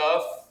lot of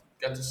stuff.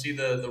 Got to see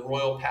the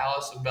Royal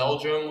Palace of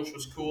Belgium, which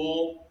was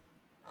cool.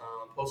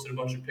 Posted a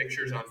bunch of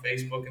pictures on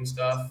Facebook and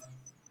stuff.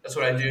 That's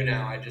what I do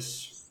now. I'm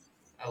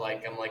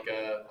like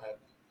a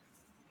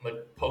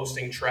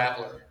posting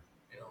traveler.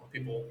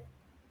 People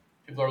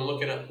are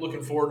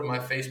looking forward to my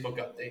Facebook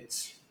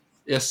updates.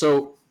 Yeah.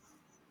 So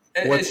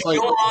as you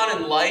go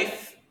on in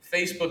life,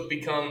 Facebook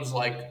becomes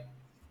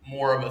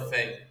more of a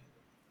thing.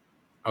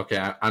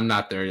 Okay, I'm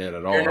not there yet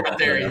at all. You're not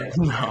there yet.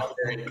 No. Not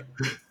there yet.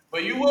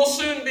 But you will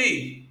soon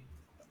be.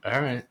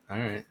 All right.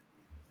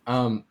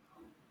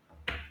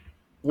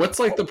 What's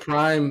the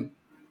prime,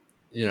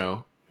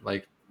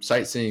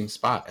 sightseeing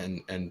spot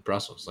in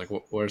Brussels?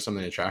 What are some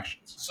of the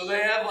attractions? So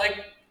they have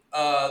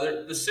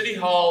the city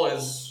hall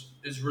is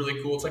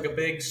really cool. It's like a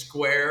big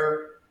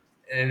square,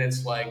 and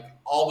it's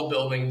all the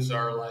buildings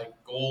are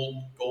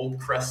gold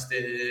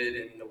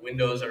crested, and the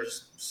windows are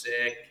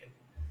sick. And,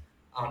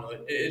 I don't know.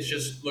 It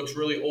just looks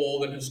really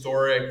old and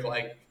historic,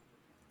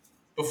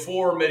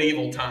 before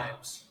medieval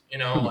times.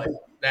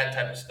 That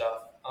type of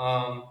stuff.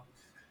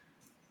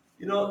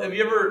 Have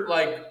you ever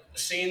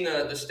seen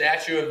the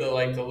statue of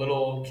the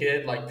little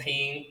kid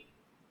peeing?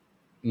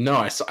 No,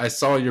 I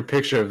saw your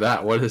picture of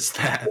that. What is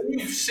that?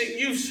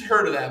 You've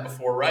heard of that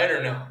before, right,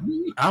 or no?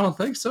 I don't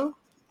think so.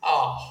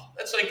 Oh,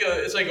 that's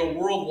it's like a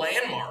world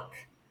landmark.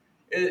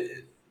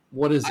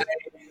 What is it?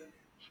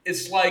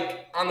 It's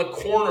on the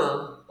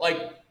corner,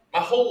 my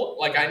whole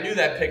I knew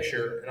that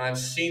picture and I've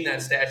seen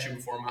that statue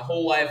before. My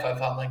whole life I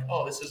thought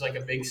oh, this is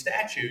a big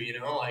statue,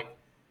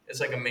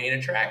 it's a main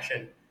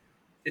attraction.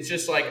 It's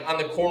just on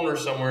the corner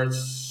somewhere. It's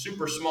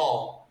super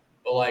small,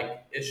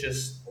 but it's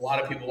just a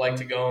lot of people like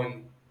to go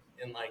and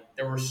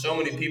there were so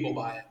many people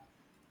by it.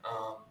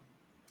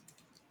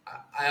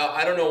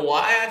 I don't know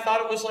why I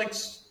thought it was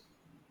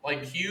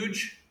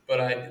huge, but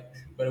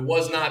it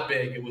was not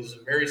big. It was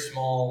a very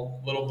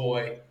small little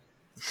boy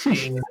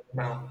being in the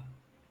mountain.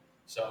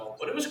 So,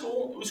 but it was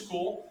cool. It was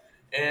cool,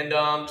 and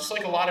just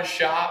a lot of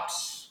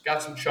shops.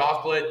 Got some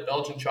chocolate.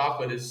 Belgian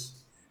chocolate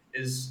is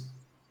as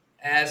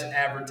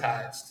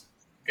advertised.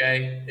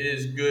 Okay, it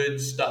is good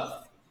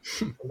stuff.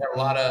 We got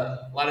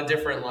a lot of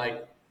different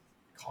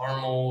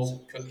caramels,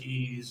 and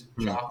cookies,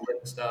 and chocolate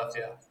and stuff.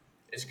 Yeah,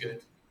 it's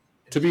good.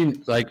 To be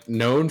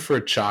known for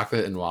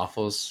chocolate and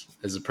waffles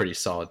is a pretty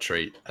solid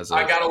trait.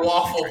 I got a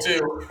waffle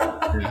too.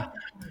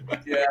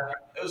 Yeah,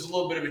 it was a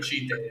little bit of a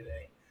cheat day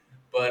today,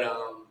 but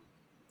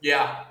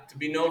yeah, to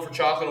be known for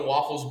chocolate and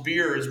waffles,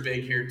 beer is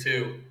big here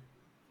too,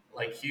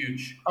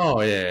 huge.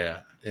 Oh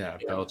yeah.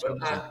 Belgium.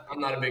 But I'm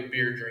not a big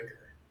beer drinker.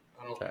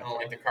 I don't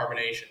like the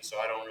carbonation, so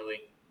I don't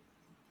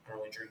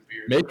really drink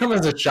beer. May come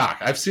as a shock.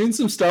 I've seen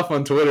some stuff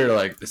on Twitter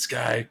like this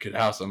guy could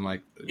house. I'm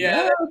like,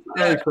 Yeah,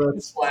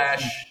 Chris.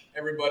 Flash,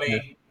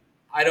 everybody.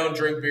 I don't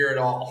drink beer at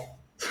all.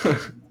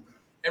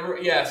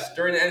 Yes,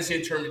 during the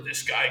NCAA tournament,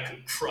 this guy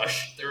could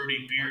crush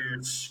 30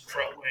 beers,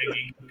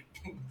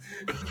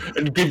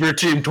 and give your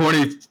team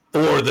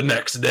 24 the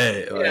next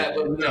day. Yeah,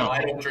 but no,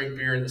 I don't drink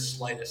beer in the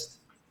slightest.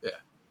 Yeah.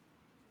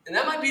 And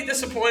that might be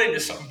disappointing to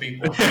some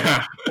people.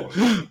 Yeah.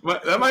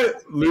 That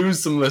might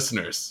lose some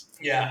listeners.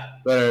 Yeah.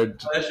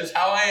 That's just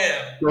how I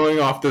am. Going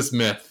off this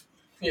myth.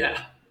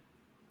 Yeah.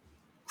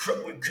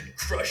 We could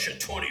crush a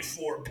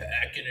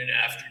 24-pack in an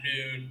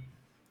afternoon.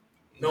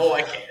 No,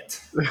 I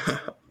can't.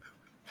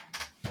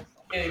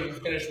 Can't even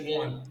finish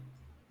one.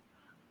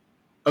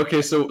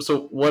 Okay, so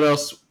what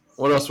else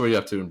were you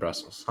up to in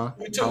Brussels, huh?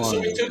 We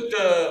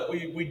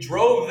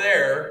drove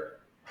there,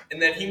 and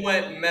then he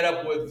went and met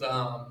up with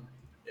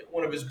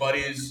one of his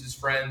buddies, his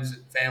friends,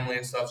 and family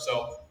and stuff.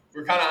 So we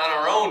were kind of on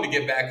our own to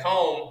get back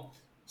home.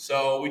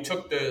 So we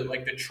took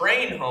the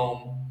train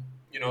home,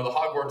 the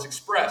Hogwarts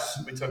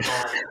Express. We took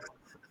home,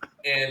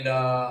 and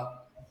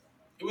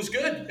it was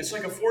good. It's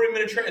like a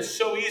 40-minute train. It's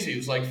so easy. It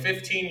was like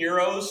 15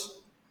 euros.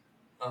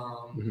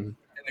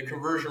 And the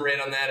conversion rate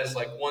on that is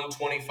like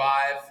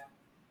 125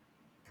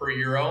 per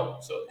euro,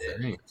 so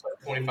it's like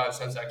 25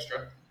 cents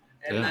extra.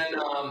 And then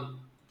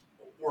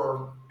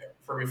or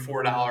for me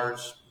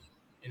 $4,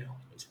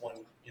 it's one,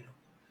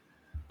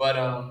 But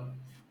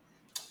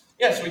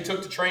so we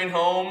took the train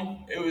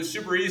home. It was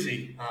super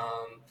easy.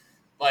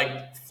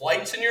 Like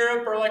flights in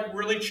Europe are like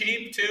really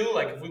cheap too.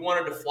 Like if we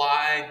wanted to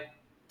fly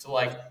to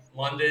like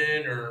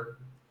London or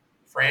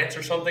France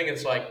or something,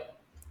 it's like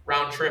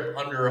round trip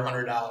under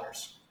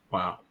 $100.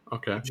 Wow.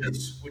 Okay.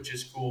 Which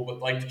is cool, but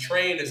like the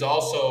train is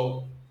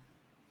also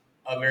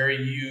a very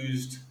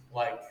used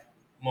like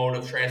mode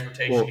of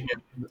transportation to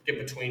get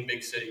between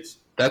big cities.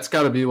 That's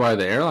got to be why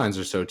the airlines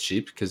are so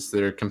cheap, because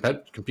they're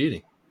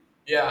competing.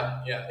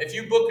 Yeah. If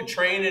you book a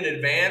train in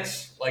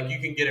advance, like you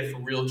can get it for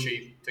real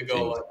cheap to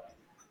go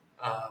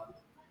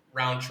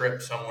round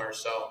trip somewhere.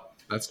 So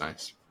that's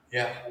nice.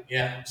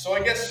 Yeah. So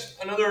I guess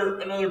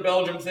another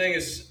Belgium thing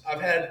is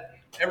I've had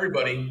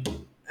everybody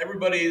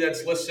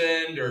that's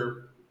listened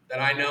or that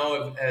I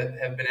know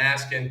have been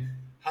asking,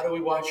 how do we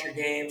watch your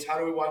games? How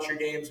do we watch your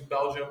games in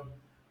Belgium?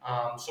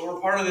 So we're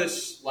part of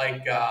this,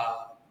 like,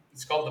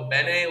 it's called the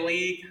Bene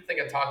League. I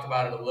think I talked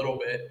about it a little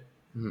bit.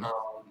 Mm-hmm.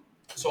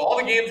 So all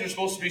the games are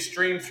supposed to be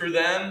streamed through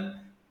them.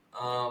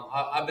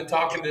 I've been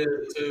talking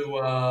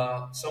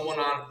to someone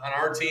on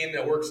our team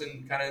that works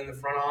in the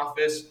front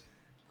office.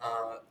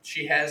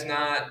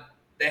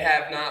 They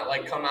have not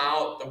like come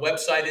out. The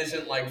website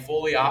isn't like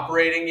fully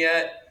operating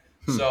yet.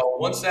 So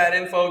once that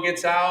info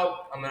gets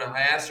out, I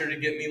asked her to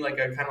get me like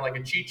a kind of like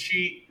a cheat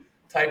sheet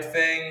type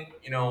thing,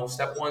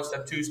 step 1,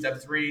 step 2,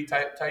 step 3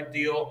 type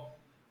deal.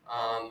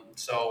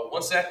 So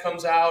once that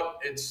comes out,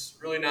 it's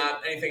really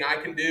not anything I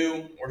can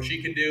do or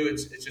she can do.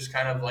 It's just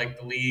kind of like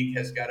the league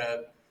has got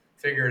to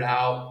figure it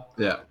out.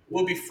 Yeah, it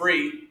will be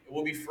free. It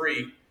will be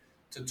free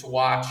to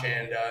watch,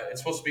 and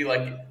it's supposed to be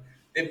like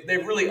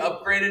they've really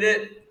upgraded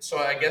it. So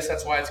I guess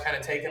that's why it's kind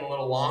of taken a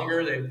little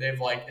longer. They've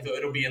like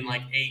it'll be in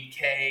like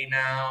 8K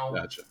now.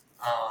 Gotcha.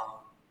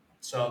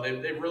 So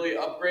they've really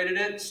upgraded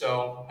it.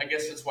 So I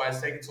guess that's why it's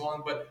taking so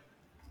long. But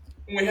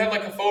when we had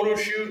like a photo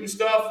shoot and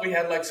stuff, we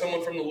had like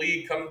someone from the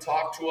league come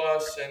talk to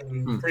us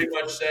and pretty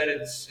much said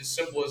it's as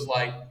simple as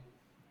like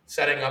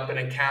setting up an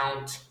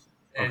account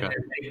and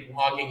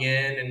logging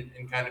in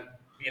and kind of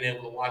being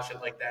able to watch it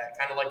like that.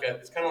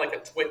 It's kind of like a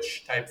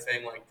Twitch type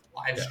thing, like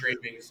live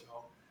streaming. So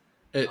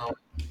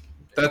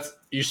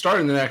you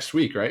start in the next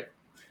week, right?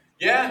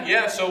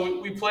 Yeah.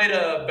 So we played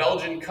a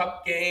Belgian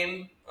Cup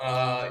game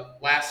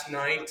last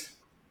night.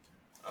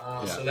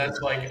 So that's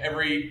like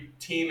every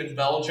team in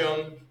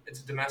Belgium. It's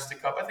a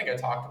domestic cup. I think I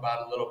talked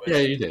about it a little bit.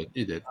 Yeah,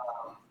 you did.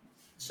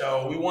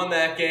 So we won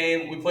that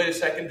game. We played a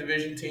second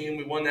division team.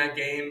 We won that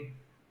game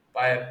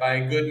by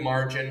a good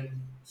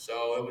margin.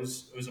 So it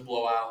was a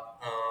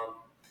blowout.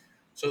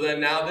 So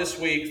then now this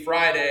week,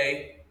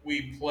 Friday,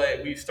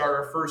 we start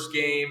our first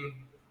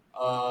game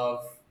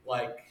of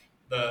like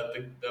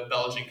the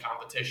Belgian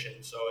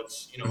competition. So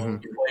it's you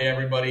play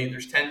everybody.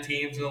 There's 10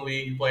 teams in the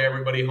league. You play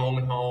everybody home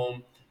and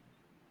home.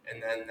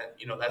 And then,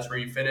 that's where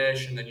you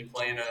finish, and then you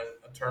play in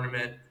a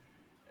tournament,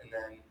 and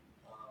then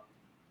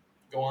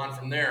go on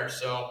from there.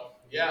 So,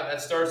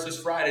 that starts this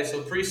Friday.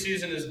 So,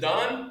 preseason is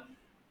done.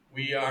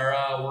 We're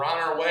on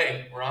our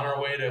way.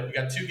 We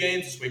got 2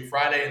 games this week,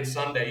 Friday and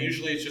Sunday.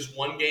 Usually it's just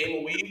 1 game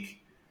a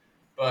week,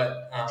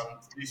 but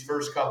these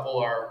first couple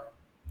are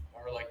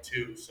like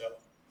 2. So.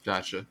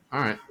 Gotcha. All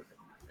right.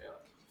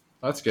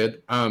 That's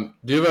good.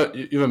 Do you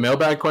have a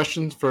mailbag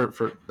question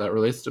for that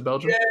relates to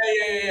Belgium?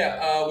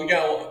 Yeah.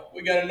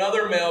 We got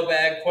another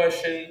mailbag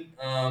question.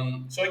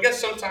 So I guess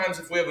sometimes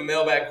if we have a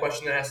mailbag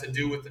question that has to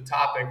do with the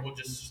topic, we'll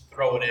just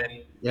throw it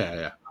in.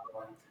 Yeah.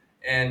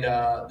 And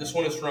this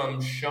one is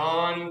from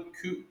Sean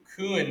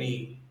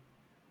Kuhny.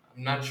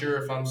 I'm not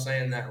sure if I'm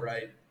saying that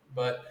right,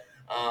 but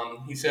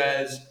he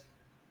says,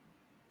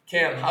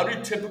 Cam, how do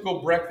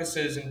typical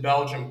breakfasts in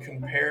Belgium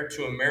compare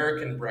to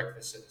American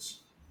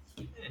breakfasts?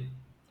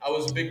 I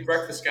was a big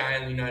breakfast guy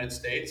in the United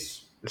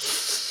States.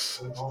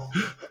 You know,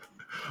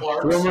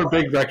 Clark's. Former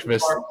big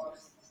breakfast.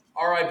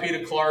 RIP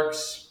to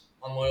Clark's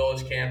on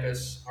Loyola's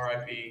campus.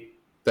 RIP.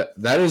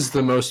 That is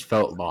the most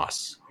felt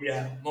loss.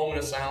 Yeah, moment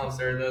of silence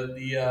there.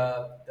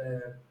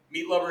 The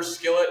meat lovers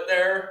skillet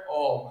there.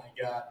 Oh my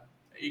god,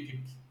 you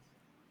could.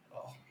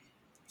 Oh,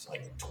 it's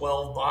like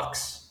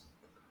 $12.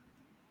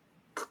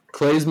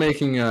 Clay's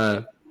making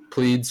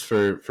pleads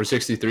for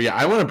 63.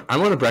 I want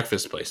a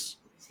breakfast place.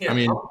 Yeah, I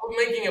mean, I'm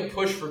making a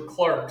push for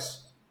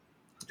Clark's.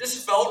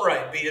 Just felt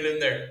right being in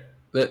there.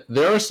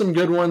 There are some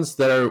good ones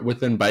that are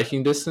within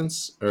biking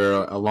distance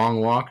or a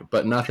long walk,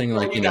 but nothing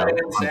like on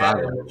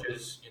Broadway. Which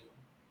is,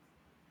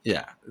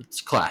 yeah,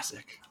 it's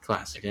classic,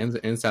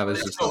 and Savage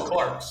is still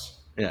Clark's.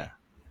 Yeah,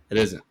 it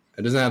isn't.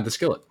 It doesn't have the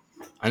skillet.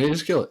 I need a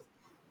skillet.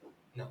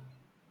 No,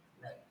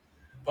 right.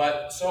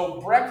 But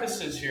so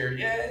breakfast is here.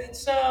 Yeah,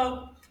 it's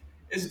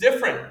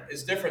different.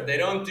 It's different. They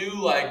don't do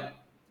like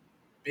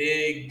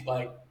big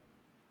like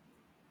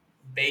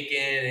bacon,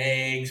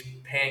 eggs,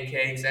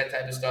 pancakes, that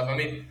type of stuff. I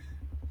mean,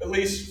 at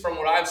least from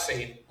what I've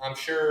seen, I'm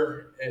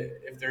sure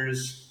if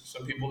there's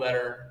some people that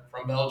are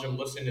from Belgium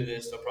listening to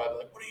this, they'll probably be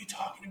like, "What are you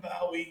talking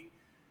about? We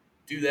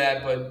do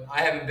that," but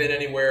I haven't been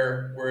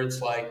anywhere where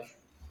it's like,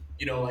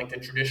 like the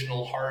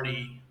traditional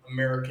hearty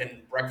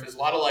American breakfast. A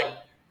lot of like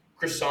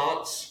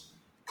croissants,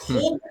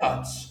 cold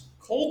cuts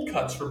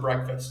for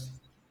breakfast.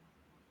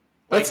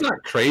 That's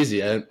not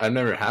crazy. I've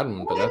never had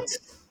one, but that's.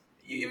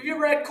 Have you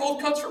ever had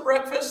cold cuts for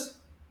breakfast?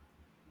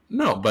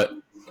 No, but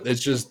it's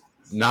just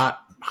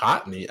not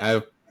hot meat. I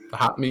have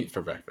hot meat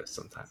for breakfast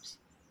sometimes.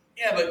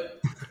 Yeah,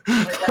 but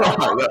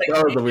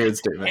that was a weird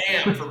statement.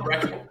 Ham for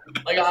breakfast.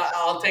 Like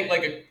I'll take I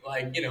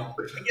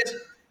guess.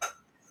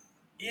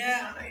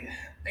 Yeah,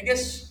 I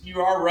guess you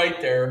are right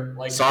there.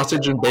 Like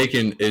sausage and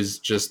bacon is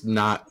just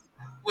not.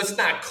 Well, it's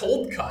not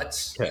cold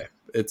cuts. Okay,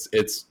 it's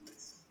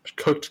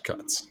cooked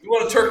cuts. You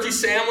want a turkey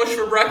sandwich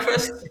for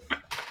breakfast?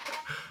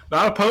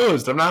 Not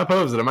opposed. I'm not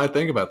opposed. I might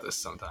think about this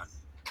sometime.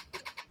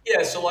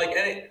 Yeah, so like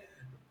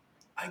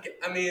I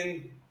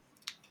mean,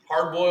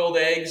 hard-boiled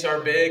eggs are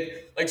big.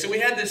 Like, so we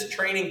had this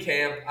training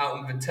camp out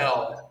in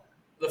Vittel.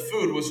 The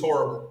food was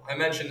horrible. I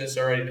mentioned this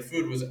already. The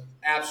food was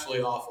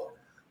absolutely awful.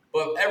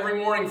 But every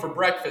morning for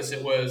breakfast,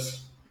 it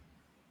was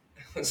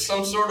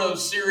some sort of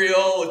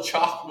cereal with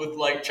chocolate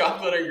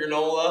or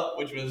granola,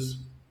 which was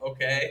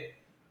okay.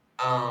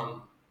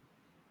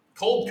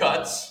 Cold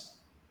cuts.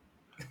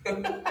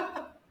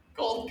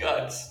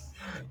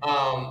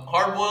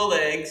 Hard-boiled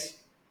eggs.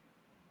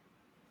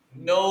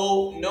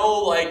 No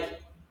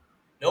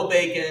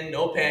bacon,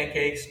 no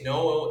pancakes,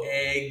 no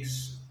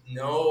eggs,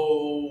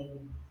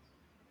 no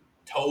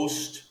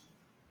toast,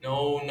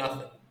 no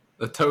nothing.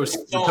 The toast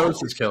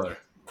is killer.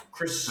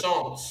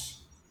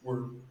 Croissants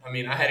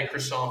I had a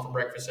croissant for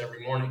breakfast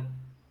every morning.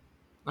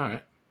 All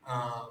right.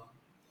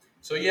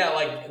 So yeah,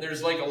 like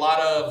there's like a lot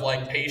of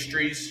like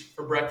pastries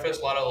for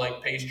breakfast, a lot of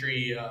like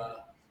pastry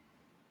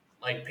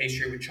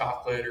with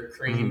chocolate or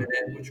cream in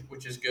it,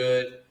 which is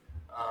good.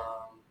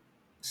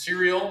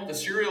 Cereal. The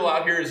cereal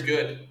out here is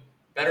good.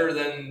 Better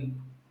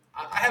than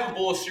I have a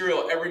bowl of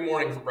cereal every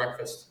morning for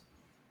breakfast,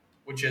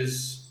 which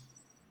is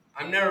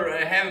I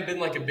haven't been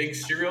like a big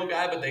cereal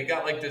guy, but they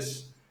got like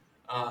this.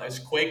 It's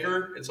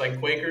Quaker. It's like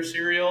Quaker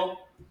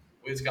cereal.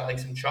 It's got like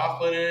some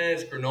chocolate in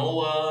it. It's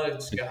granola.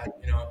 It's got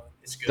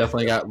it's good.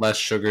 Definitely got less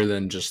sugar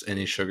than just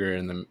any sugar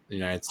in the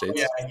United States.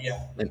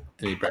 Yeah.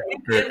 Any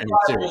breakfast or any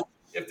cereal.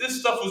 If this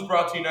stuff was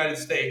brought to the United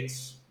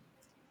States,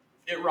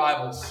 it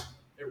rivals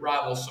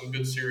some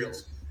good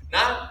cereals.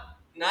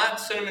 Not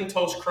Cinnamon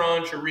Toast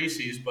Crunch or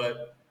Reese's,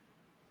 but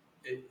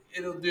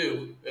it'll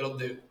do. It'll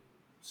do.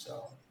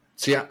 So.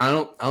 See, I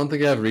don't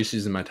think I have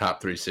Reese's in my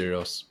top 3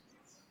 cereals.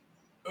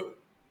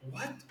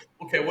 What?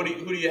 Okay, who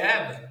do you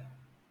have then?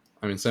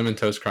 I mean, Cinnamon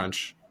Toast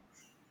Crunch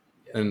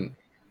and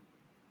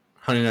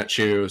Honey Nut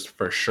Cheerios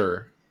for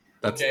sure.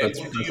 That's what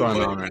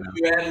I'm on right now.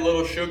 You add a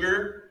little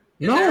sugar?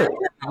 No.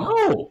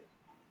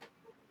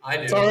 I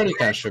do. It's already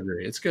kind of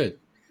sugary. It's good.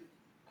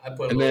 I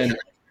put and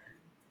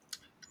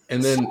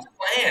then so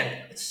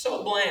bland. It's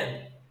so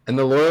bland. In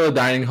the Loyola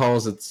dining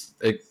halls,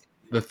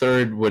 the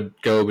third would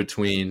go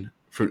between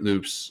Fruit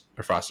Loops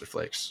or Frosted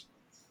Flakes.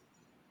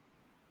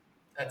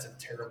 That's a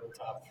terrible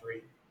top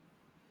 3.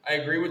 I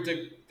agree with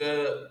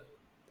the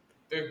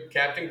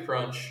Captain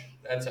Crunch.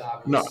 That's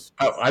obvious.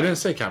 No, I didn't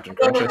say Captain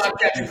Crunch. No, not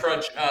Captain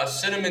Crunch.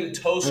 Cinnamon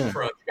Toast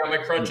Crunch. Got my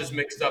crunches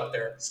mixed up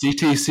there.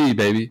 CTC,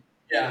 baby.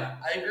 Yeah,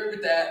 I agree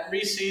with that.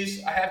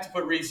 Reese's. I have to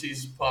put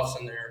Reese's Puffs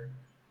in there.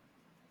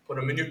 Put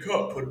them in your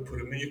cup. Put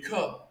them in your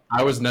cup.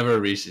 I was never a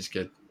Reese's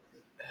kid.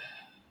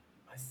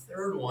 My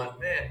third one,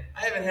 man.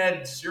 I haven't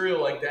had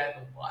cereal like that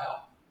in a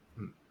while.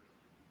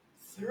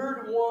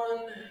 Third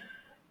one.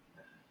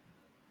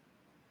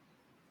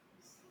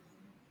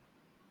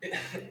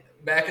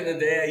 Back in the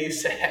day, I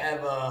used to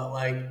have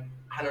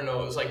I don't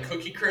know, it was like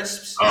Cookie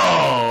Crisps.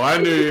 Oh, I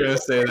knew you were gonna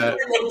say that.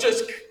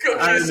 Just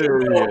cookies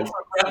and milk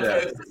for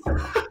breakfast.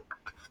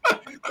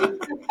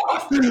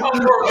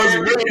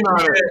 waiting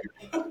on it.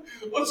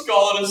 Let's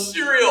call it a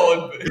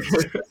cereal and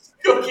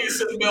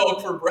cookies and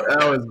milk for breakfast.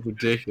 That was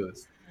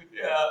ridiculous.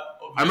 Yeah.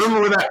 I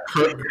remember when that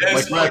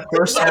when I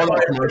first saw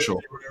that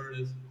commercial.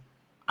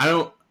 I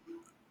don't.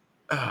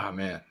 Oh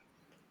man.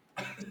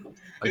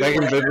 Like I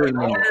can vividly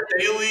remember.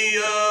 Daily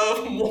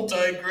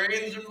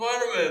multi-grains and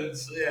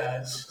vitamins. Yeah,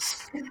 it's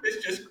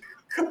just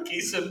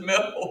cookies and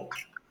milk.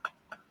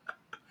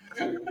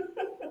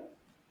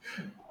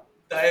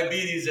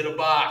 Diabetes in a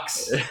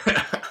box.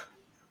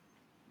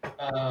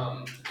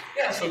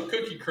 Yeah, so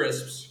Cookie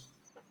Crisps.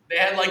 They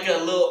had like a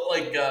little,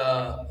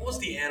 what was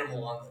the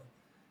animal on them?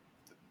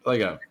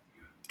 Like a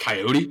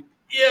coyote?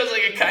 Yeah, it was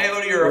like a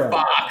coyote or a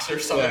fox or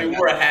something. He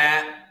wore a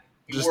hat.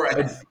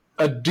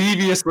 A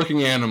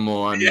devious-looking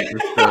animal on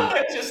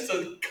just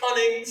a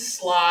cunning,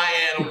 sly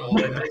animal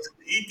that just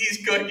eat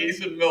these cookies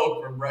and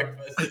milk for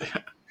breakfast.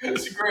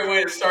 It's a great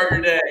way to start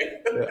your day.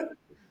 Yeah.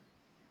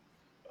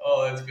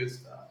 Oh, that's good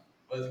stuff.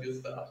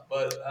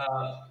 But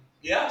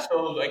yeah,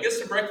 so I guess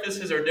the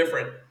breakfasts are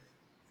different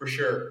for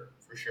sure.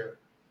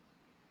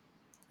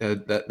 Yeah,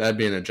 that'd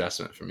be an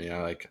adjustment for me.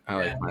 I like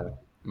my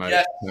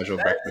casual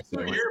breakfast.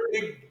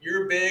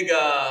 You're a big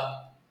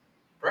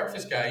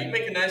breakfast guy. You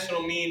make a nice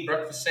little mean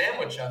breakfast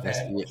sandwich I've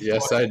had.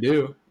 Yes, I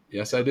do.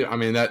 I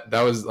mean that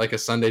was like a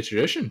Sunday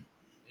tradition.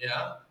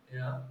 Yeah.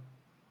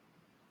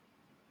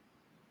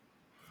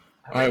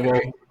 All right, well,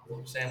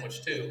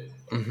 sandwich too.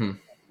 Mm-hmm.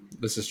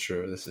 This is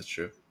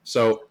true.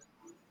 So,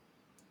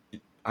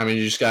 I mean,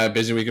 you just got a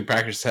busy week of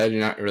practice ahead.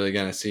 You're not really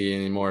going to see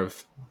any more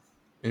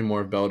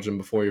of Belgium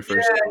before your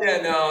first.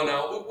 Yeah,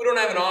 no. We don't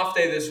have an off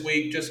day this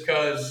week just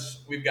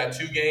because we've got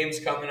 2 games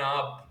coming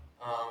up.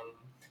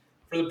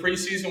 For the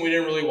preseason, we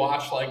didn't really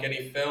watch like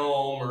any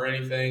film or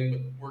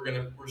anything, but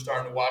we're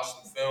starting to watch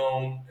some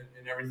film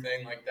and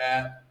everything like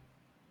that,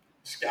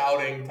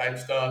 scouting type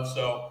stuff.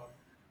 So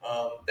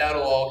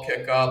that'll all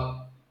kick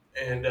up,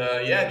 and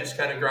just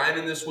kind of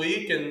grinding this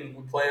week. And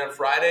we play on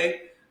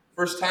Friday.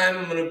 First time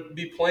I'm going to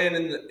be playing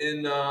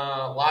in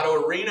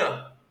Lotto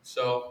Arena,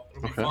 so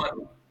it'll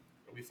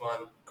be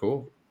fun.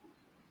 Cool.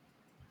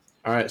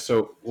 All right,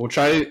 so we'll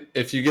try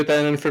if you get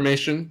that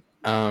information.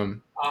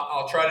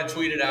 I'll try to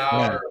tweet it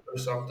out or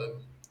something.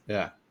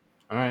 Yeah.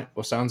 All right.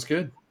 Well, sounds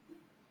good.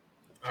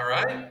 All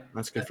right.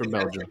 That's good for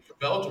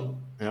Belgium.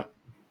 Yeah.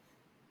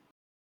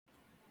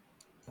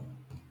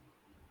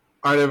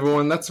 All right,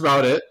 everyone. That's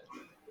about it.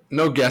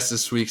 No guests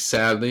this week,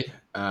 sadly.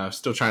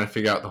 Still trying to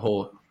figure out the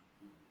whole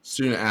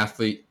student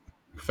athlete,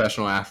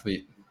 professional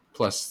athlete,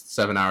 plus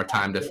 7-hour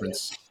time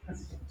difference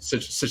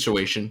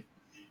situation.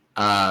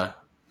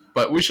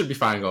 But we should be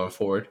fine going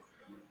forward.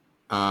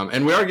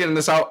 And we are getting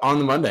this out on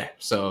the Monday,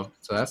 so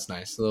that's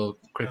nice. A little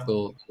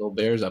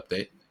Bears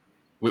update.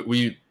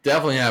 We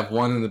definitely have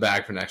one in the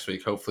bag for next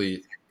week.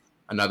 Hopefully,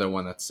 another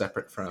one that's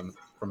separate from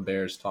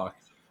Bears talk.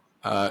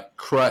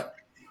 Crut,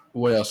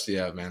 what else do you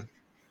have, man?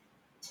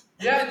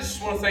 Yeah, I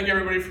just want to thank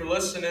everybody for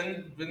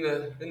listening. Been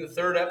the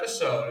 3rd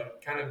episode.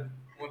 It kind of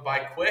went by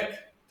quick.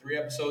 3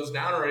 episodes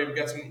down already. We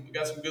got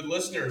some good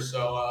listeners.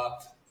 So,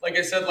 like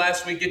I said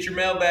last week, get your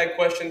mailbag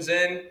questions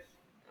in.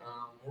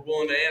 We're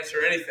willing to answer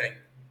anything.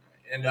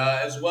 And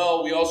as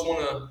well, we also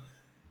want to,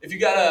 if you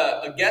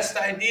got a guest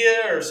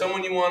idea or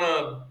someone you want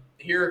to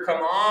hear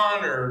come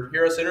on or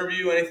hear us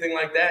interview, anything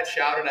like that,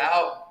 shout it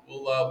out.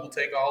 We'll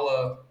take all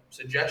the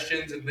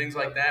suggestions and things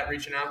like that,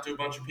 reaching out to a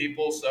bunch of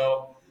people.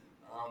 So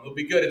it'll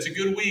be good. It's a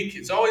good week.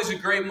 It's always a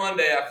great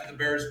Monday after the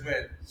Bears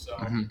win. So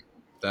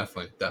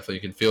Definitely.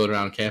 You can feel it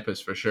around campus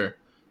for sure.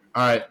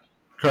 All right,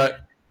 Crut.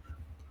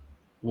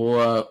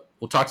 We'll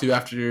talk to you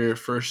after your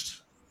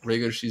first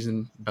regular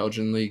season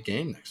Belgian League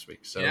game next week.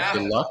 So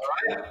good luck.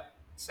 All right.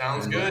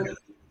 Sounds good.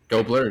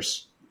 Go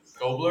Blurs.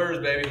 Go Blurs,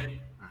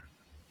 baby.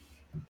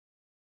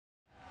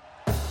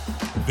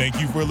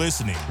 Thank you for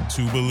listening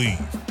to Believe.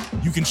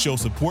 You can show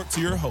support to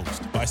your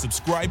host by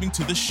subscribing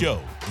to the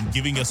show and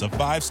giving us a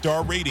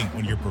 5-star rating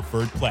on your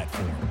preferred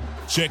platform.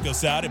 Check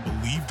us out at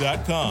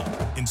Believe.com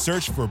and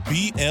search for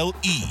BLEAV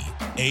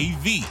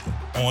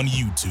on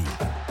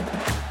YouTube.